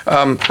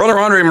 Brother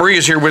Andre Marie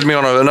is here with me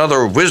on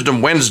another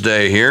Wisdom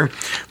Wednesday here.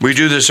 We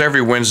do this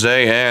every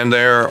Wednesday, and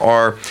there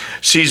are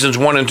seasons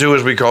 1 and 2,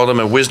 as we call them,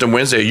 at Wisdom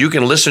Wednesday. You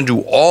can listen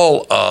to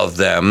all of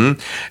them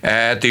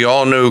at the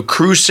all-new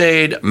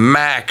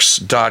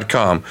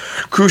CrusadeMax.com.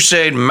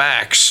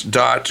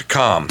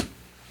 CrusadeMax.com.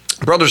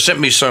 Brother sent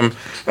me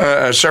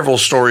several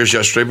stories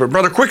yesterday, but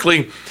brother,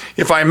 quickly,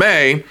 if I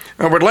may,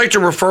 I would like to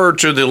refer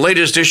to the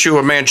latest issue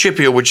of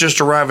Manchipia, which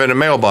just arrived in a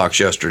mailbox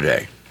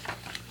yesterday.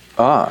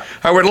 I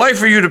would like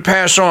for you to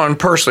pass on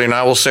personally, and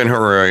I will send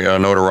her a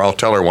note, or I'll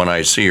tell her when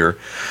I see her,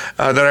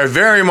 that I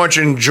very much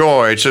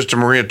enjoyed Sister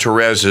Maria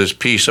Therese's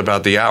piece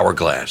about the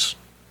hourglass.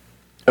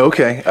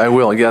 Okay, I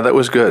will. Yeah, that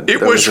was good. It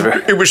was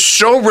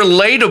so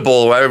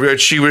relatable.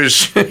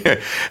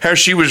 How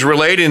she was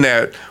relating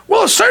that.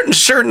 Well, certain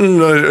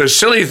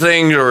silly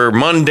things or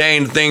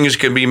mundane things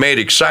can be made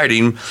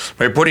exciting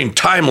by putting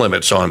time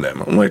limits on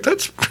them. I'm like,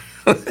 that's.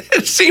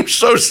 It seems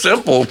so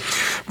simple,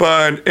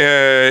 but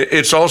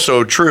it's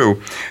also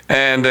true.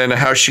 And then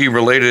how she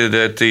related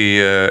at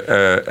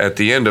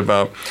the end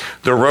about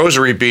the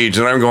rosary beads,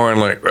 and I'm going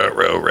like,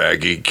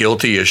 Raggy,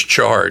 guilty as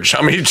charged.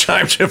 How many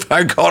times have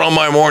I gone on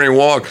my morning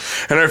walk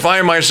and I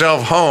find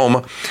myself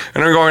home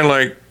and I'm going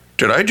like,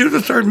 did I do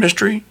the third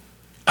mystery?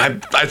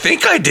 I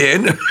think I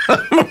did.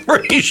 I'm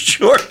pretty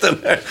sure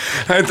that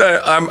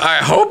I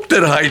hope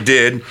that I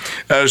did.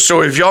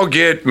 So if y'all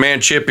get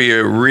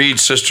Manchipia, read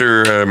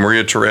Sister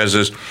Maria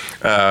Therese's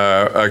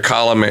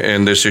column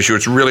in this issue.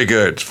 It's really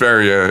good. It's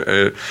very.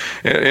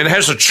 It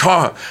has a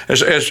charm.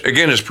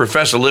 As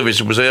Professor Livy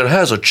said, it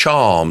has a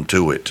charm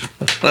to it.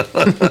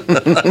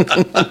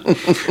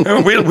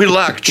 we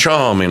like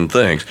charm in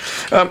things.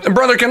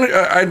 Brother,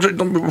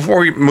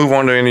 before we move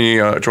on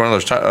to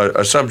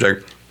another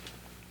subject.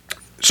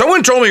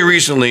 Someone told me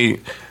recently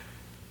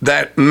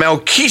that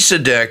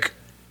Melchizedek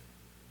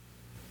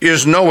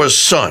is Noah's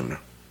son.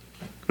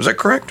 Is that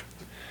correct?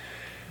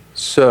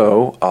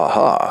 So,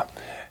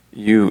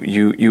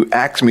 you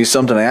asked me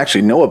something I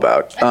actually know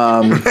about.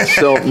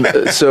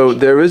 So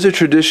there is a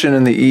tradition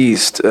in the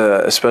East,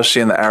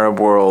 especially in the Arab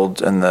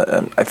world, and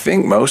I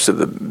think most of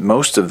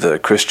the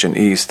Christian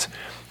East,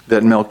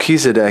 that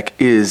Melchizedek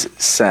is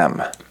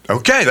Sem.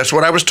 Okay, that's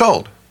what I was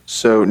told.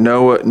 So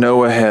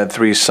Noah had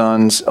 3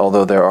 sons,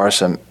 although there are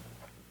some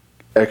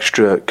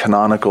extra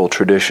canonical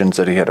traditions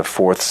that he had a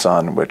 4th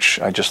son, which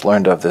I just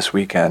learned of this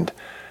weekend.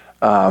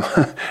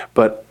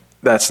 But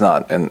that's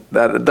not, and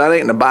that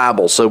ain't in the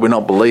Bible, so we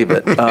don't believe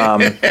it.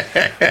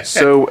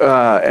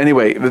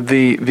 Anyway,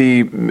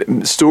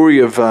 the story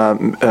of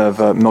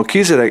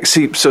Melchizedek.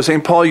 See, so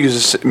St. Paul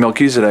uses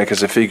Melchizedek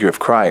as a figure of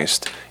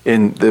Christ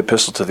in the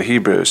Epistle to the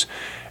Hebrews.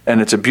 And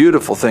it's a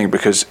beautiful thing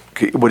because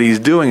what he's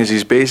doing is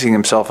he's basing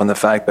himself on the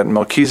fact that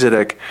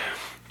Melchizedek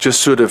just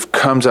sort of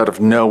comes out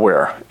of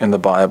nowhere in the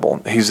Bible.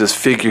 He's this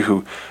figure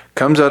who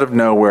comes out of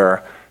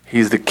nowhere.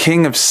 He's the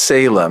king of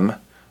Salem,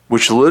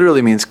 which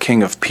literally means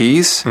king of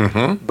peace,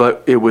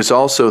 but it was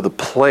also the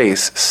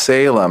place,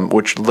 Salem,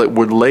 which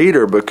would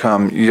later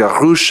become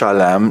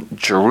Jerusalem.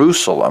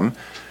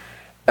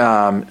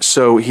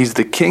 So he's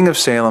the king of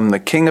Salem, the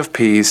king of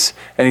peace,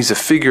 and he's a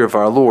figure of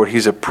our Lord.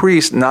 He's a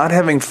priest, not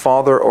having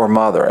father or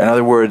mother. In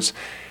other words,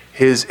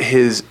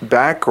 his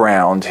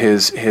background,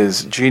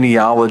 his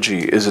genealogy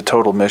is a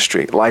total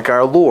mystery, like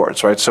our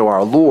Lord's, right? So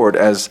our Lord,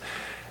 as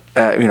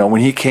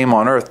when he came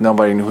on earth,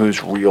 nobody knew who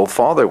his real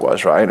father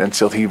was, right?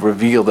 Until he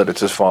revealed that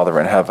it's his Father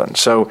in heaven.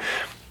 So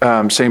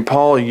St.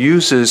 Paul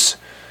uses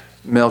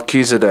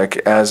Melchizedek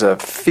as a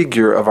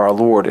figure of our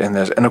Lord in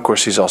this, and of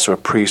course he's also a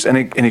priest, and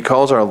he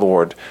calls our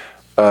Lord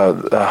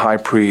a high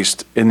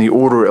priest in the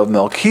order of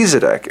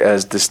Melchizedek,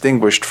 as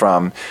distinguished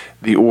from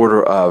the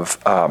order of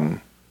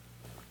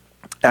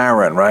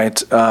Aaron, right?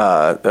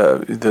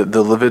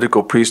 The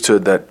Levitical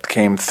priesthood that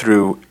came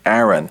through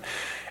Aaron.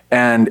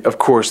 And of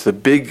course the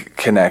big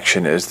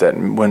connection is that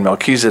when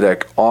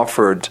Melchizedek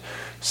offered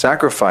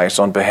sacrifice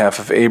on behalf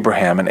of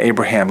Abraham, and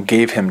Abraham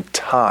gave him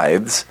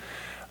tithes,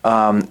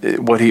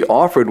 what he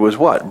offered was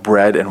what?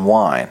 Bread and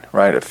wine,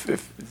 right?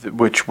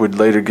 Which would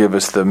later give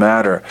us the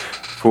matter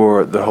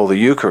for the Holy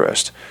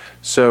Eucharist.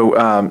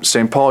 So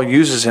St. Paul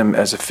uses him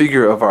as a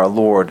figure of our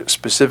Lord,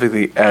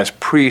 specifically as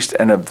priest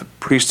and of the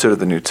priesthood of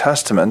the New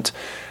Testament.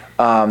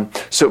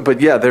 But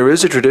there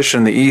is a tradition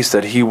in the East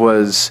that he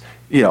was,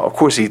 of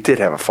course he did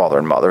have a father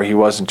and mother. He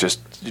wasn't just,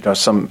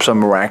 some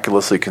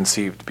miraculously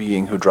conceived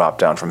being who dropped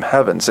down from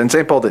heavens. And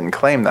St. Paul didn't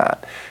claim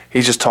that.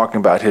 He's just talking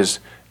about his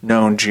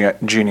known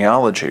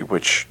genealogy,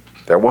 which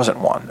There wasn't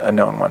one, a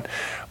known one.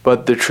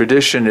 But the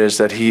tradition is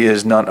that he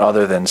is none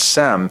other than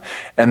Sem,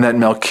 and that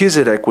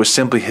Melchizedek was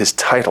simply his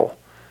title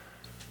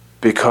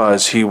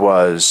because he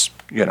was,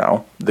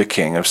 the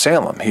king of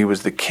Salem. He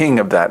was the king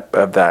of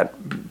that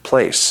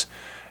place,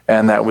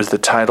 and that was the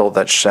title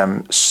that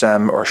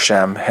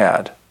Shem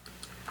had.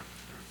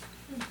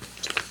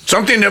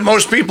 Something that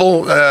most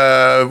people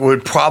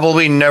would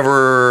probably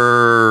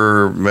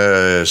never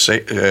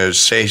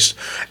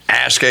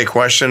ask a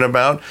question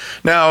about.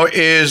 Now,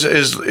 is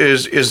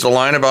the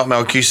line about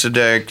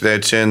Melchizedek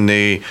that's in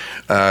the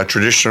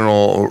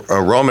traditional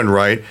Roman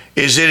rite?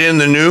 Is it in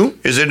the new?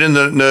 Is it in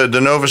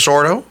the Novus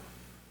Ordo?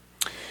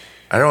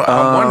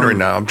 I'm wondering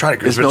now. I'm trying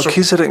to. Is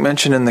Melchizedek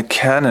mentioned in the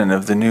canon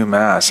of the new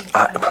Mass?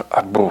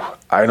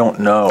 I don't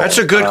know. That's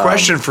a good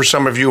question for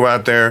some of you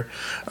out there.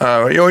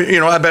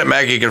 I bet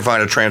Maggie can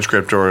find a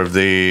transcript or of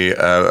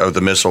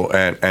the missal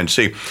and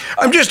see.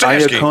 I'm just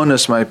asking.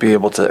 Iaconus might be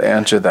able to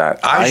answer that.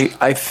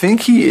 I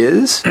think he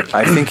is.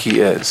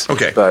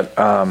 Okay, but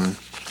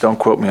don't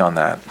quote me on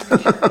that.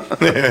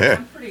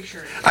 I'm pretty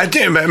sure. I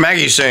think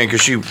Maggie's saying,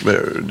 because she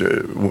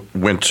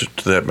went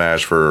to that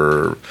Mass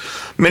for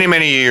many,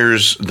 many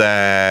years,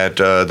 that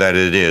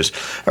it is.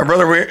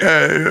 Brother,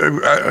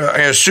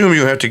 I assume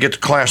you have to get to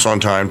class on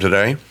time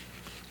today.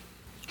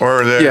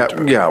 Or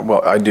yeah.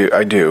 Well, I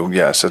do.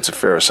 Yes, that's a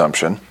fair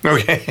assumption.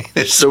 Okay.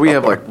 So we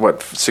have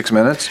 6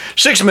 minutes?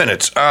 6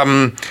 minutes.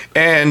 And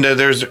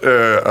there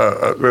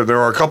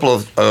are a couple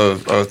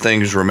of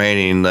things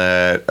remaining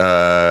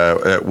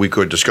that we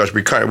could discuss.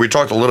 We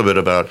talked a little bit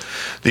about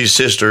these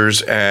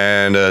sisters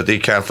and the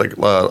Catholic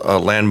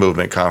Land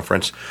Movement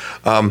Conference.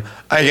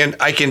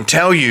 I can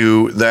tell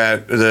you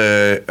that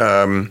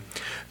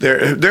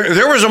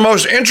there was a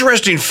most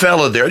interesting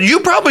fellow there. You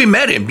probably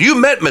met him. You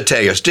met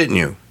Matthias, didn't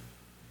you?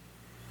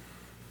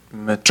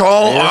 Matthias?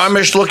 Tall,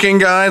 Amish-looking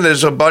guy.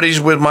 There's a buddies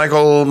with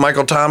Michael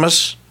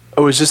Thomas.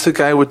 Oh, is this the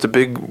guy with the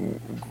big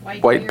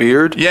white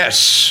beard?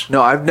 Yes.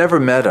 No, I've never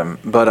met him,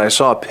 but I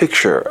saw a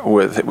picture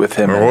with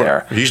him in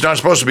there. He's not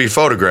supposed to be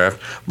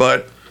photographed,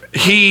 but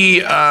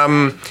he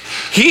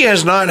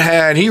has not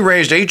had. He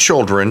raised 8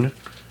 children,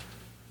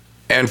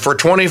 and for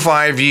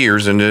 25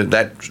 years, and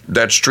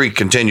that streak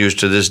continues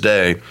to this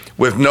day,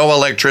 with no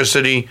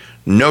electricity,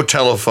 no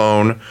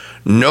telephone,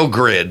 no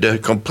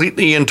grid,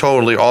 completely and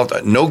totally off,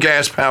 no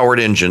gas-powered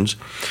engines.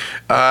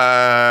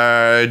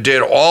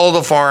 Did all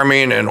the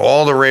farming and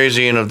all the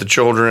raising of the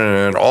children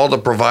and all the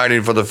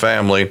providing for the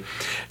family,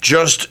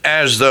 just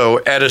as though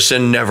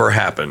Edison never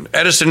happened.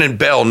 Edison and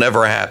Bell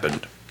never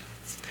happened.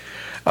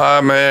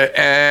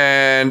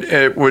 And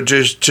it would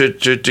just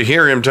to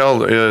hear him tell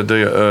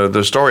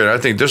the story. And I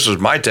think this is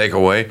my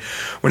takeaway.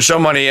 When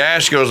somebody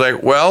asks, he goes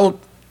like, "Well,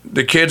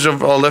 the kids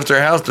have left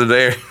their house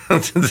today.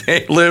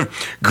 They live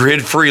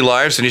grid-free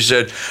lives." And he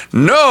said,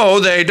 "No,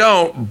 they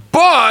don't,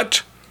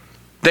 but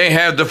they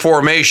have the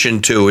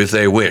formation to if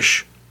they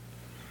wish."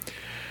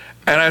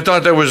 And I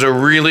thought that was a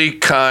really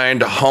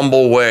kind,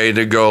 humble way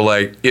to go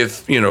like,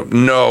 if,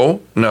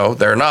 no,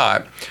 they're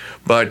not.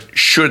 But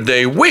should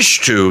they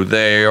wish to,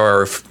 they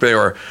are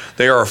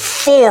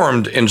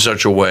formed in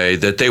such a way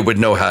that they would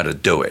know how to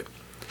do it.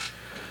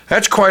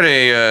 That's quite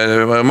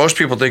most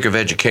people think of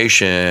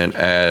education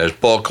as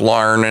book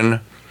learning,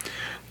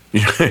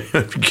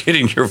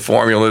 getting your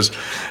formulas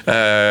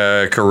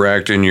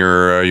correct in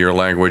your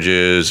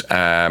languages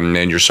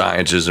and your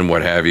sciences and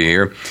what have you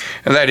here.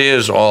 And that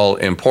is all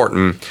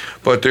important.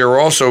 But there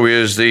also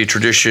is the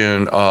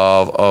tradition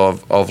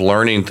of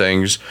learning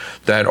things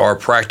that are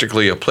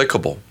practically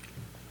applicable.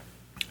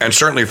 And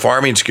certainly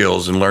farming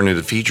skills and learning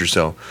to feed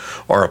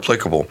yourself are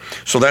applicable.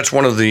 So that's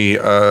one of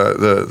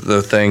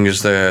the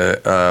things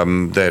that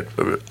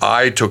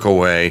I took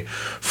away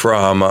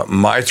from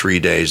my 3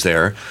 days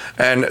there.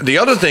 And the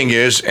other thing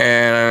is,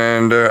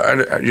 and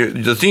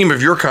the theme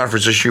of your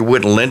conference this year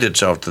wouldn't lend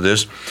itself to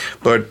this,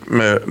 but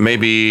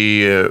maybe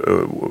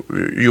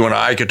you and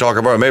I could talk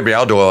about it. Maybe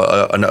I'll do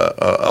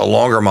a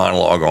longer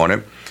monologue on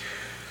it.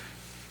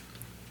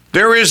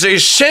 There is a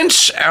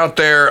sense out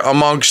there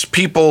amongst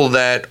people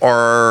that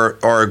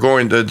are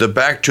going the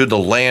back to the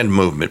land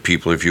movement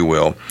people, if you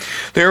will.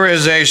 There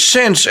is a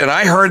sense, and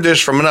I heard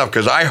this from enough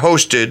because I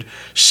hosted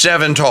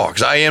 7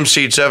 talks. I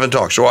emceed 7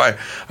 talks. So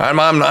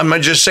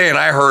I'm just saying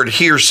I heard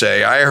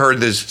hearsay. I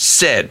heard this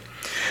said.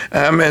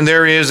 And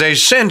there is a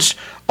sense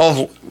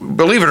of,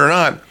 believe it or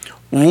not,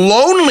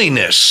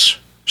 loneliness,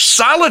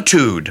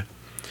 solitude.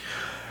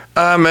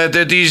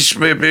 That these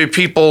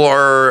people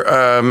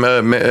are,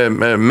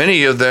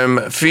 many of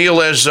them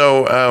feel as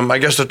though, I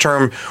guess the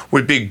term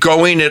would be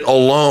going it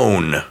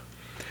alone.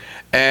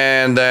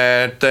 And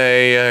that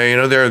they,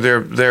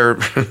 they're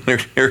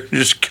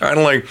just kind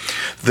of like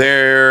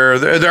they're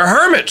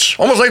hermits,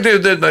 almost like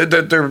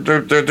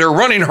they're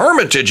running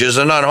hermitages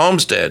and not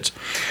homesteads,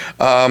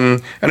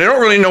 and I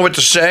don't really know what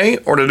to say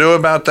or to do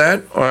about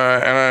that.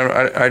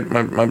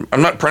 And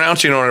I'm not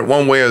pronouncing on it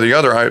one way or the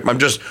other. I'm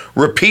just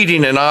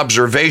repeating an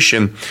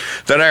observation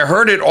that I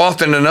heard it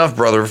often enough,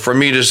 brother, for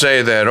me to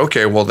say that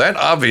okay, well, that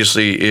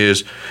obviously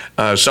is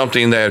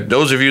something that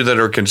those of you that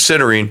are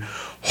considering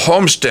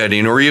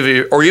homesteading or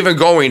even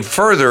going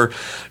further,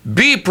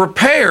 be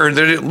prepared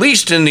that at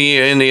least in the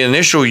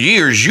initial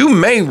years, you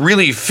may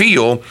really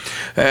feel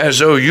as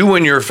though you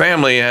and your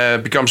family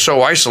have become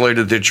so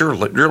isolated that you're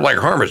like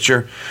hermits.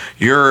 You're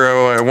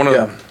one of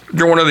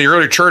You're one of the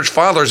early church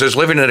fathers that's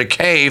living in a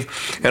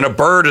cave, and a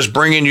bird is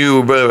bringing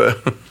you.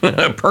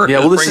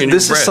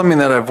 This is something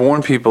that I've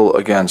warned people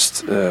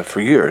against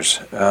for years.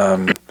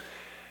 The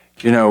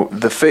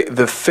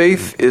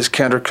faith is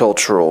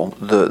countercultural.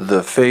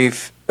 The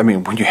faith. I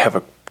mean, when you have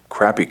a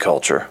crappy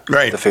culture,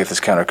 right, the faith is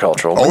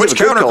countercultural. Oh, it's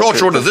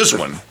countercultural to this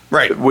one,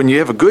 right? When you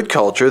have a good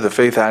culture, the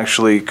faith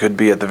actually could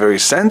be at the very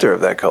center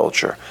of that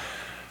culture.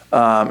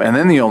 And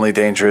then the only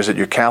danger is that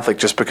you're Catholic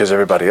just because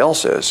everybody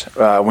else is.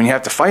 When you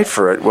have to fight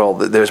for it, well,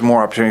 there's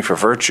more opportunity for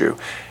virtue.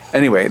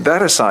 Anyway,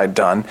 that aside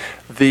done,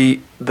 there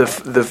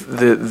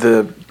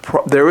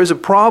is a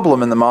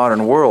problem in the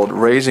modern world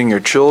raising your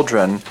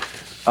children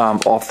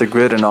off the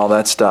grid and all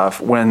that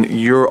stuff when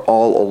you're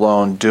all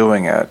alone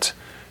doing it.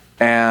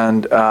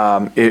 And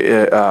I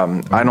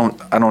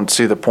don't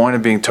see the point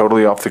of being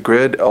totally off the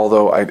grid.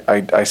 Although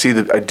I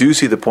do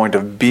see the point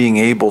of being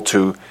able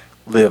to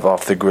live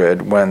off the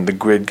grid when the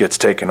grid gets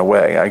taken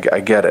away.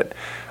 I get it.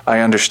 I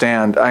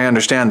understand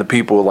the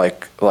people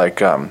like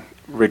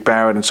Rick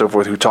Barrett and so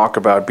forth who talk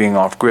about being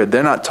off grid.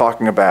 They're not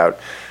talking about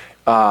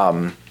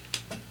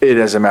it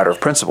as a matter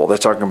of principle. They're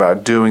talking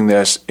about doing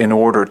this in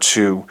order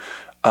to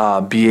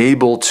be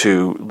able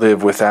to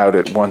live without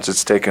it once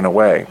it's taken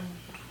away.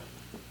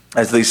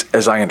 At least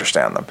as I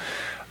understand them.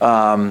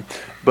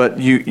 But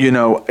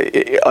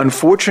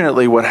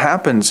unfortunately, what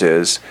happens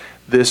is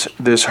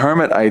this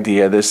hermit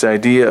idea, this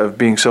idea of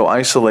being so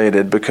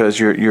isolated because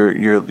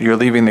you're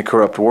leaving the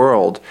corrupt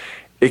world,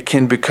 it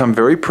can become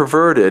very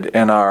perverted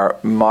in our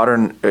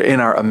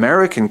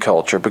American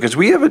culture, because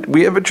we have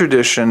a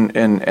tradition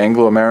in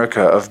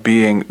Anglo-America of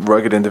being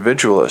rugged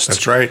individualists.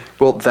 That's right.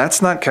 Well,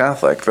 that's not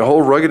Catholic. The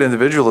whole rugged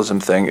individualism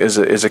thing is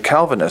a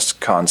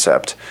Calvinist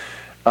concept.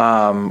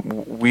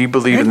 We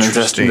believe in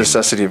the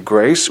necessity of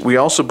grace. We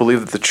also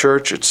believe that the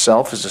church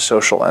itself is a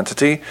social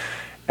entity,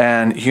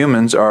 and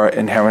humans are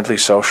inherently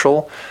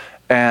social.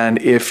 And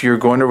if you're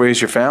going to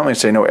raise your family and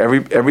say, no,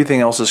 everything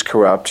else is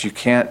corrupt, you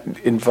can't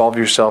involve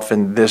yourself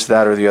in this,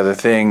 that, or the other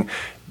thing,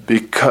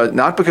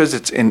 not because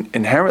it's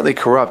inherently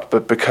corrupt,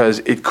 but because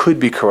it could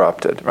be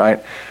corrupted,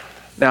 right?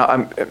 Now,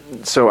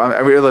 I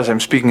realize I'm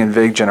speaking in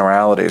vague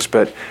generalities,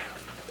 but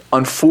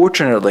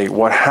unfortunately,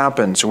 what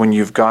happens when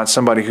you've got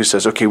somebody who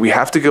says, okay, we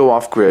have to go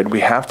off grid,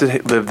 we have to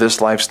live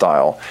this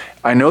lifestyle.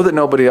 I know that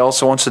nobody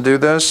else wants to do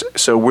this,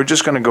 so we're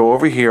just going to go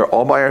over here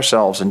all by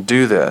ourselves and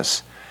do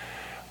this.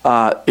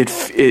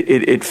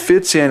 It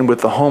fits in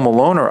with the home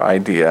aloner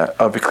idea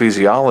of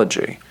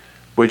ecclesiology,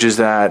 which is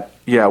that,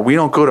 we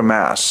don't go to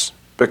Mass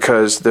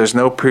because there's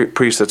no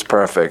priest that's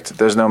perfect.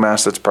 There's no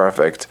Mass that's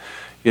perfect.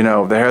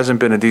 There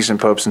hasn't been a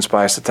decent pope since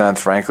Pius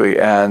X, frankly,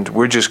 and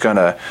we're just going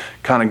to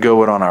kind of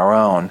go it on our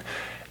own.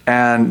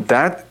 And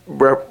that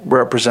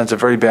represents a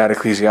very bad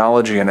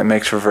ecclesiology, and it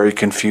makes for very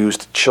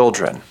confused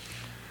children.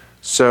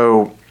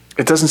 So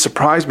it doesn't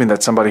surprise me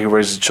that somebody who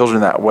raises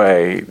children that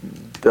way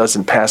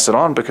doesn't pass it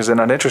on because they're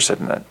not interested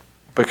in it,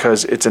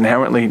 because it's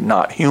inherently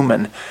not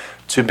human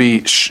to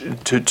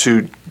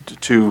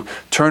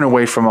turn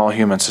away from all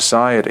human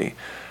society.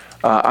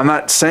 I'm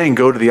not saying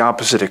go to the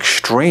opposite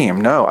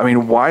extreme. No, I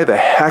mean, why the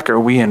heck are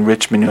we in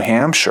Richmond, New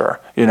Hampshire?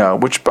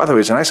 Which, by the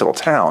way, is a nice little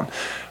town,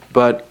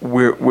 but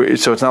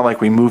so it's not like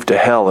we moved to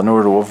hell in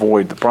order to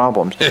avoid the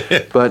problems.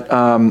 But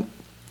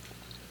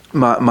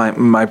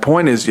my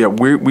point is,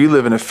 we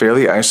live in a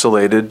fairly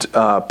isolated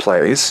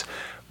place,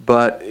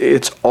 but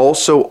it's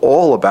also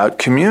all about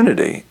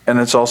community, and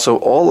it's also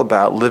all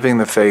about living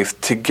the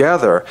faith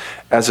together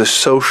as a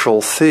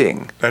social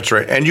thing. That's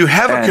right, and you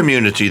have a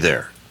community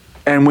there.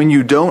 And when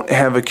you don't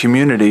have a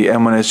community,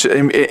 and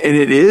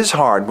it is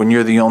hard when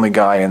you're the only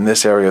guy in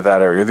this area or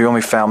that area, you're the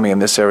only family in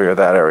this area or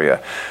that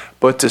area.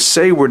 But to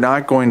say we're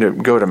not going to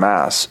go to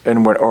Mass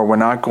or we're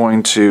not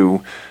going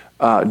to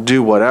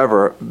do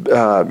whatever,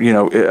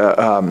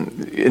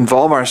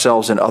 involve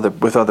ourselves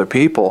with other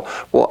people.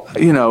 Well,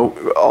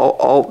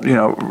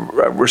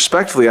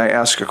 respectfully, I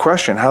ask a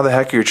question: how the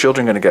heck are your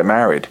children going to get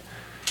married?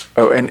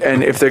 Oh, and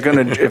if they're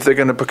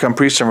going to become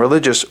priests and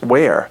religious,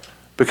 where?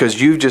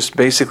 Because you've just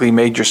basically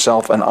made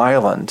yourself an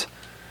island,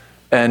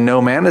 and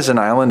no man is an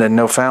island, and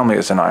no family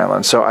is an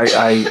island. So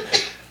I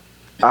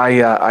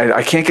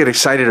can't get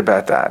excited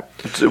about that.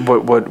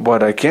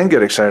 What I can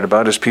get excited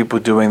about is people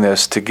doing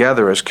this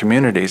together as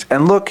communities.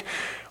 And look,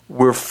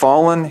 we're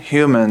fallen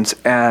humans,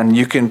 and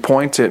you can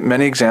point to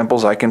many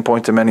examples. I can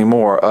point to many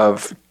more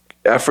of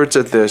efforts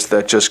at this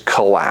that just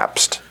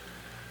collapsed.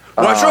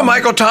 Well, that's what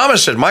Michael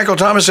Thomas said. Michael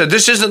Thomas said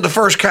this isn't the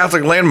first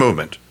Catholic land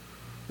movement.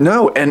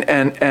 No, and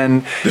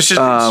this is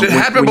it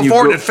happened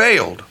before and it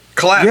failed,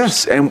 collapsed.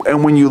 Yes,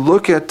 and when you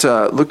look at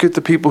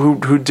the people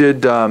who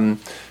did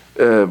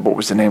what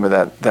was the name of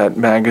that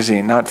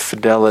magazine? Not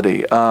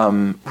Fidelity.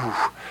 The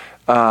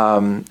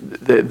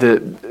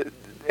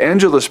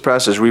Angelus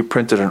Press has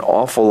reprinted an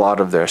awful lot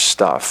of their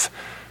stuff,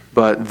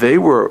 but they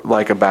were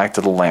like a Back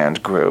to the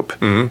Land group,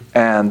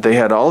 and they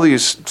had all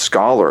these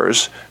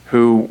scholars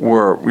who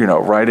were,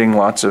 writing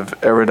lots of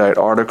erudite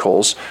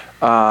articles,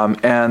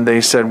 and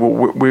they said,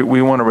 well,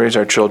 we want to raise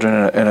our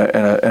children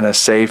in a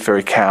safe,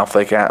 very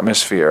Catholic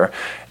atmosphere,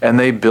 and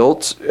they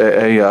built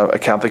a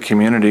Catholic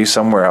community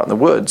somewhere out in the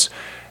woods.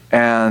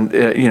 And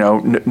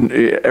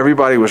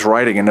everybody was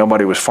writing and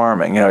nobody was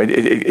farming.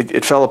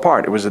 It fell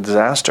apart. It was a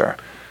disaster.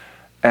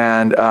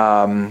 And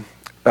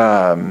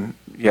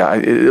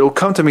it'll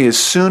come to me as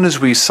soon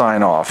as we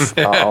sign off.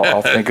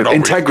 I'll think of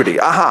integrity.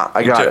 Aha,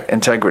 I got it.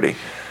 Integrity.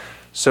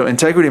 So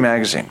Integrity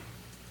Magazine.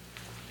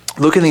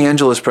 Look in the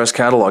Angelus Press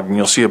catalog and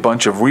you'll see a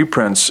bunch of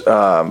reprints,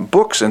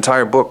 books,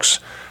 entire books,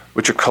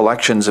 which are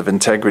collections of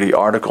integrity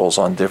articles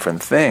on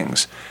different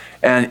things.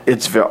 And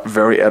it's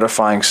very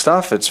edifying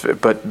stuff.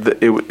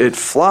 It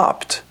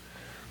flopped.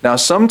 Now,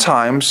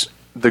 sometimes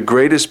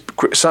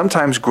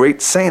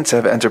great saints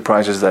have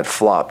enterprises that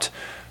flopped.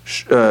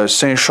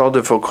 Saint Charles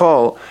de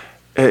Foucault,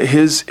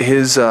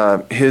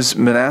 his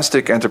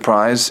monastic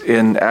enterprise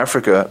in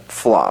Africa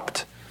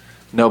flopped.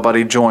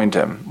 Nobody joined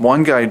him.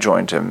 One guy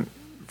joined him,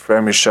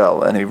 Frère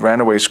Michel, and he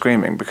ran away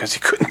screaming because he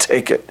couldn't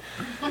take it.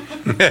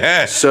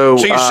 So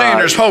you're saying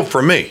there's hope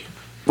for me?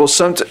 Well,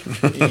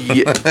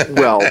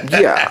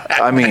 yeah.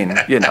 I mean,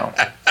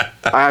 I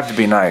have to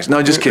be nice.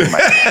 No, just kidding,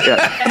 Mike.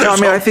 Yeah. No, I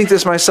mean, I think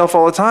this myself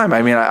all the time.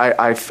 I mean,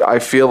 I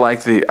feel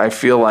like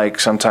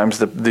sometimes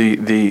the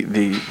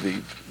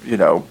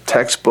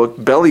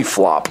textbook belly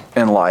flop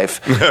in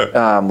life.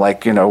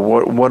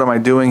 What am I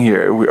doing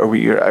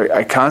here?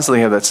 I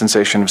constantly have that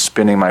sensation of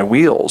spinning my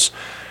wheels.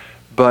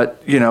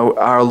 But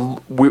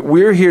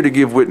we're here to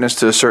give witness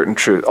to a certain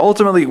truth.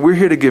 Ultimately, we're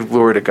here to give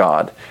glory to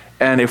God.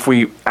 And if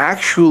we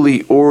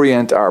actually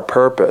orient our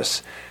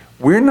purpose,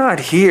 we're not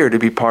here to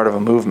be part of a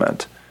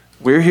movement.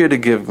 We're here to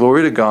give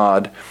glory to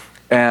God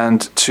and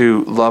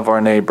to love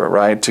our neighbor,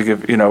 right? To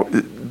give,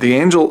 the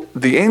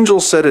angel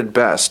said it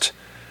best,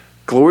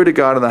 glory to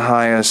God in the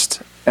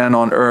highest, and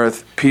on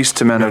earth, peace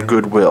to men of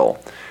good will.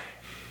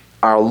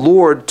 Our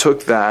Lord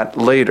took that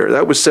later.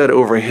 That was said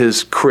over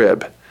his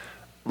crib.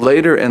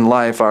 Later in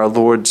life, our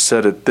Lord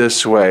said it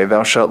this way,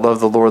 thou shalt love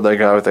the Lord thy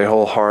God with thy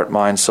whole heart,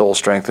 mind, soul,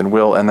 strength, and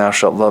will, and thou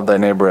shalt love thy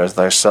neighbor as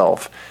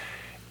thyself.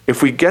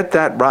 If we get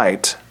that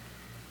right,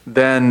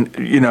 then,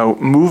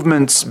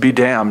 movements be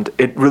damned.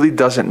 It really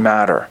doesn't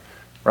matter,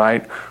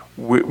 right?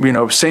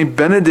 St.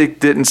 Benedict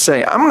didn't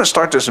say, I'm going to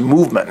start this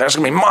movement. There's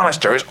going to be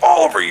monasteries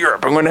all over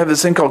Europe. I'm going to have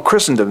this thing called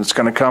Christendom that's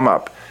going to come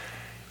up.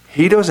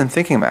 He wasn't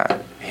thinking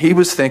that. He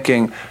was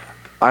thinking,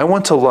 I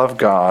want to love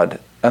God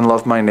and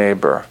love my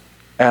neighbor.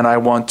 And I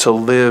want to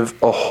live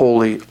a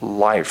holy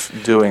life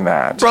doing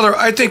that. Brother,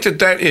 I think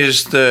that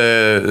is one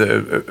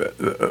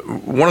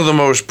of the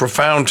most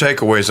profound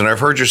takeaways, and I've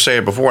heard you say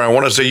it before. And I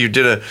want to say you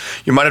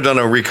might have done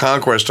a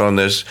reconquest on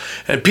this,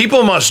 and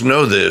people must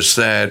know this,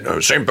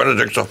 that Saint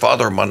Benedict's the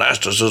father of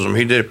monasticism.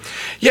 He did,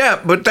 yeah,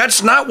 but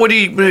that's not why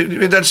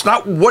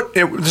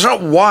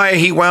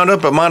he wound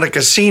up at Monte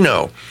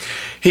Cassino.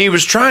 He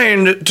was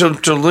trying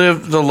to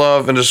live the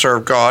love and to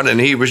serve God, and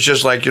he was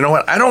just like, you know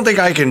what? I don't think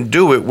I can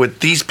do it with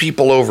these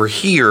people over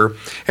here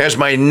as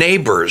my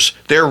neighbors.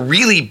 They're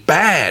really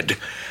bad,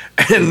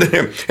 and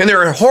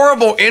they're a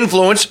horrible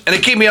influence, and they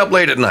keep me up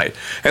late at night,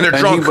 and they're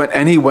drunk.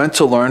 He went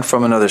to learn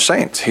from another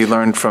saint. He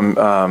learned from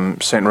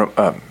Saint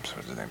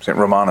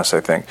Romanus,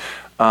 I think.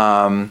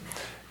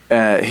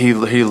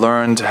 He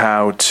learned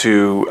how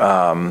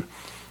to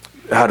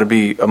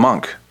be a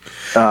monk.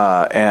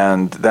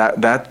 And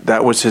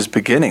that was his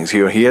beginnings.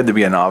 He had to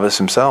be a novice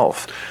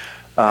himself,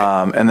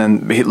 and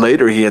then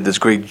later he had this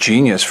great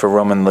genius for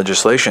Roman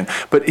legislation.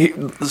 But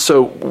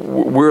so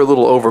we're a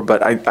little over,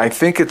 but I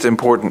think it's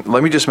important.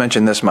 Let me just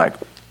mention this, Mike.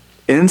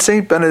 In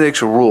Saint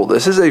Benedict's rule,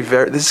 this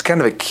is kind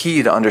of a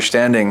key to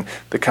understanding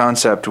the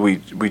concept we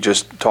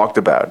just talked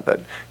about. That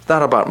it's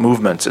not about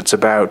movements. It's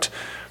about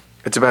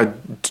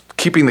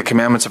keeping the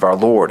commandments of our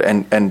Lord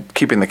and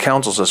keeping the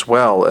counsels as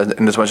well,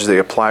 and as much as they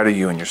apply to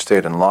you in your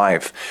state in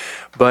life.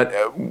 But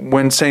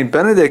when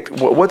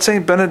what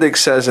Saint Benedict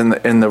says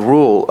in the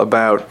rule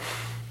about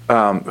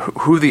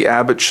who the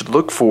abbot should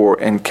look for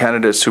in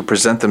candidates who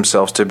present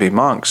themselves to be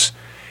monks,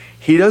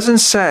 he doesn't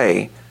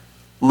say,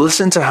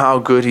 listen to how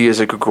good he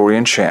is at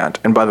Gregorian chant.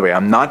 And by the way,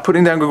 I'm not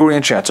putting down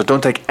Gregorian chant, so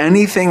don't take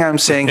anything I'm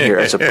saying here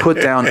as a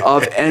put down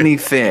of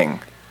anything.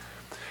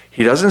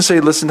 He doesn't say,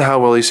 listen to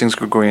how well he sings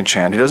Gregorian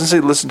chant. He doesn't say,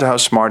 listen to how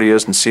smart he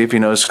is and see if he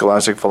knows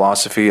scholastic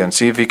philosophy and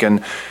see if he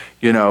can,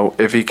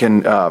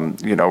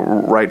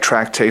 write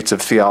tractates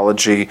of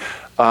theology.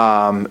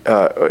 And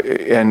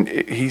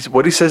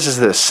what he says is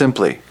this,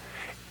 simply,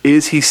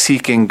 is he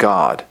seeking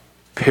God?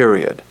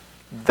 Period.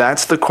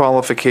 That's the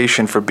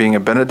qualification for being a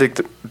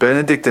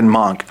Benedictine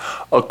monk,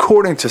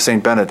 according to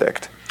St.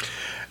 Benedict.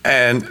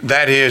 And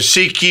that is,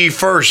 seek ye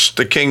first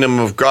the kingdom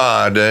of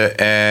God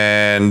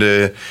and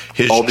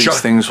his all these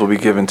things will be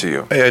given to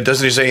you.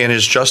 Doesn't he say in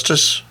his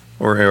justice?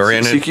 or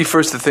in seek ye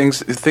first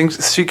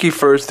seek ye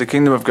first the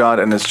kingdom of God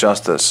and its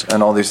justice,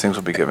 and all these things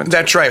will be given.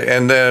 That's right.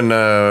 And then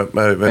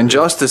and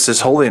justice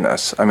is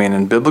holiness. I mean,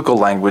 in biblical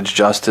language,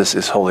 justice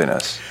is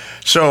holiness.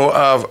 So,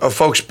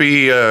 folks,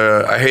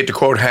 I hate to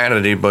quote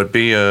Hannity, but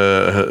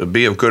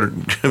be of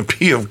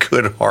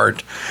good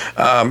heart,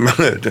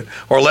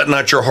 or let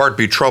not your heart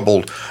be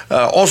troubled.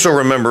 Also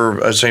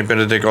remember, St.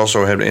 Benedict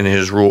also had in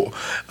his rule,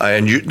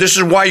 this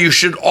is why you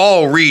should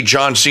all read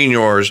John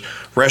Senior's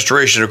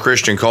Restoration of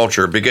Christian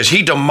Culture, because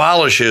he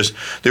demolishes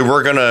that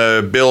we're going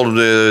to build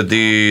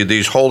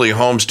these holy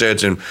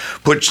homesteads and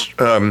put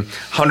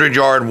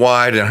 100-yard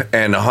wide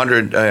and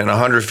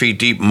 100 feet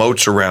deep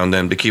moats around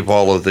them to keep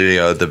all of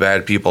the bad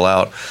people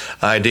out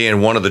idea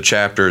in one of the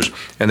chapters,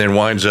 and then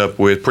winds up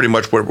with pretty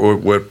much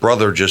what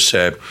Brother just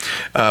said.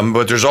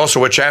 But there's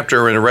also a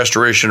chapter in the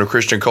Restoration of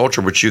Christian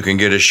Culture, which you can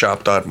get at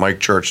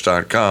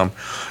shop.mikechurch.com.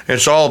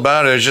 It's all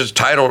about it. It's just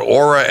titled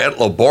Ora et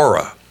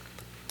Labora.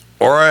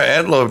 Ora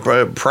et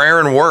prayer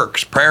and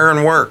works, prayer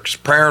and works,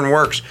 prayer and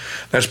works.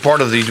 That's part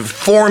of the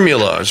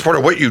formula. It's part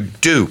of what you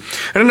do.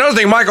 And another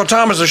thing, Michael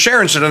Thomas of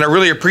Sharon said, and I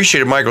really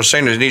appreciated Michael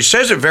saying this, and he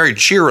says it very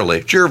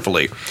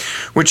cheerfully,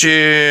 which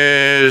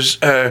is,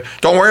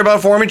 don't worry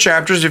about forming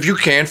chapters. If you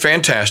can,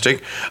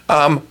 fantastic.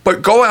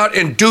 But go out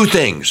and do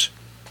things.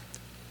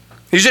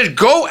 He said,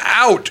 go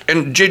out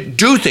and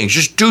do things.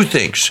 Just do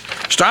things.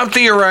 Stop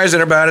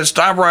theorizing about it.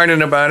 Stop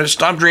writing about it.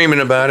 Stop dreaming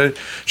about it.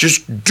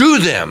 Just do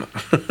them.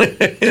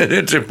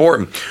 It's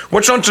important.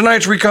 What's on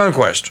tonight's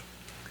Reconquest?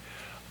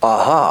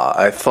 Aha,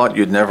 I thought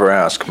you'd never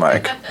ask,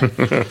 Mike.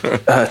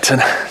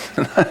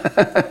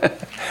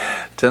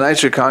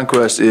 Tonight's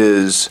Reconquest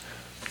is,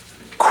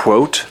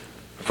 quote,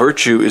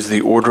 virtue is the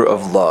order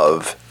of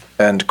love,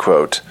 end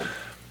quote.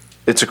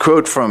 It's a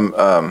quote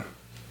from...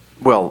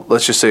 well,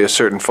 let's just say a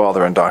certain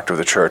father and doctor of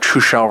the church who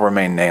shall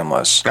remain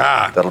nameless.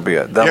 That'll be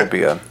a.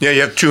 Yeah,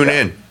 you have to tune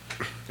in.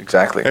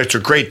 Exactly. It's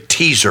a great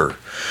teaser.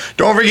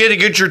 Don't forget to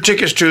get your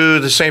tickets to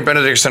the St.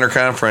 Benedict Center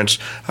Conference,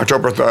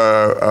 October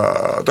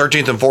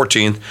 13th and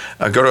 14th.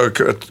 Go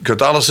to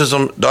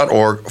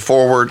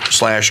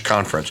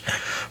catholicism.org/conference.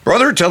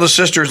 Brother, tell the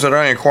sisters that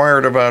I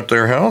inquired about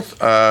their health.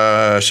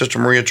 Sister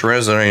Maria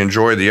Therese, that I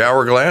enjoyed the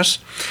hourglass.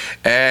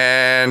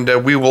 And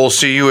we will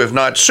see you, if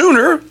not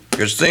sooner,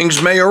 because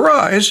things may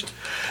arise,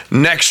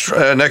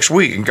 next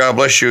week. And God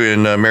bless you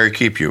and Mary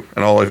keep you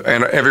and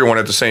everyone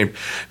at the same.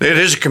 It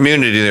is a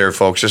community there,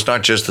 folks. It's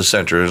not just the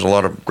center. There's a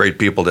lot of great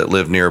people that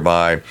live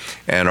nearby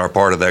and are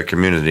part of that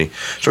community.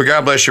 So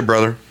God bless you,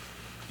 brother.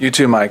 You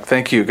too, Mike.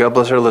 Thank you. God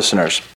bless our listeners.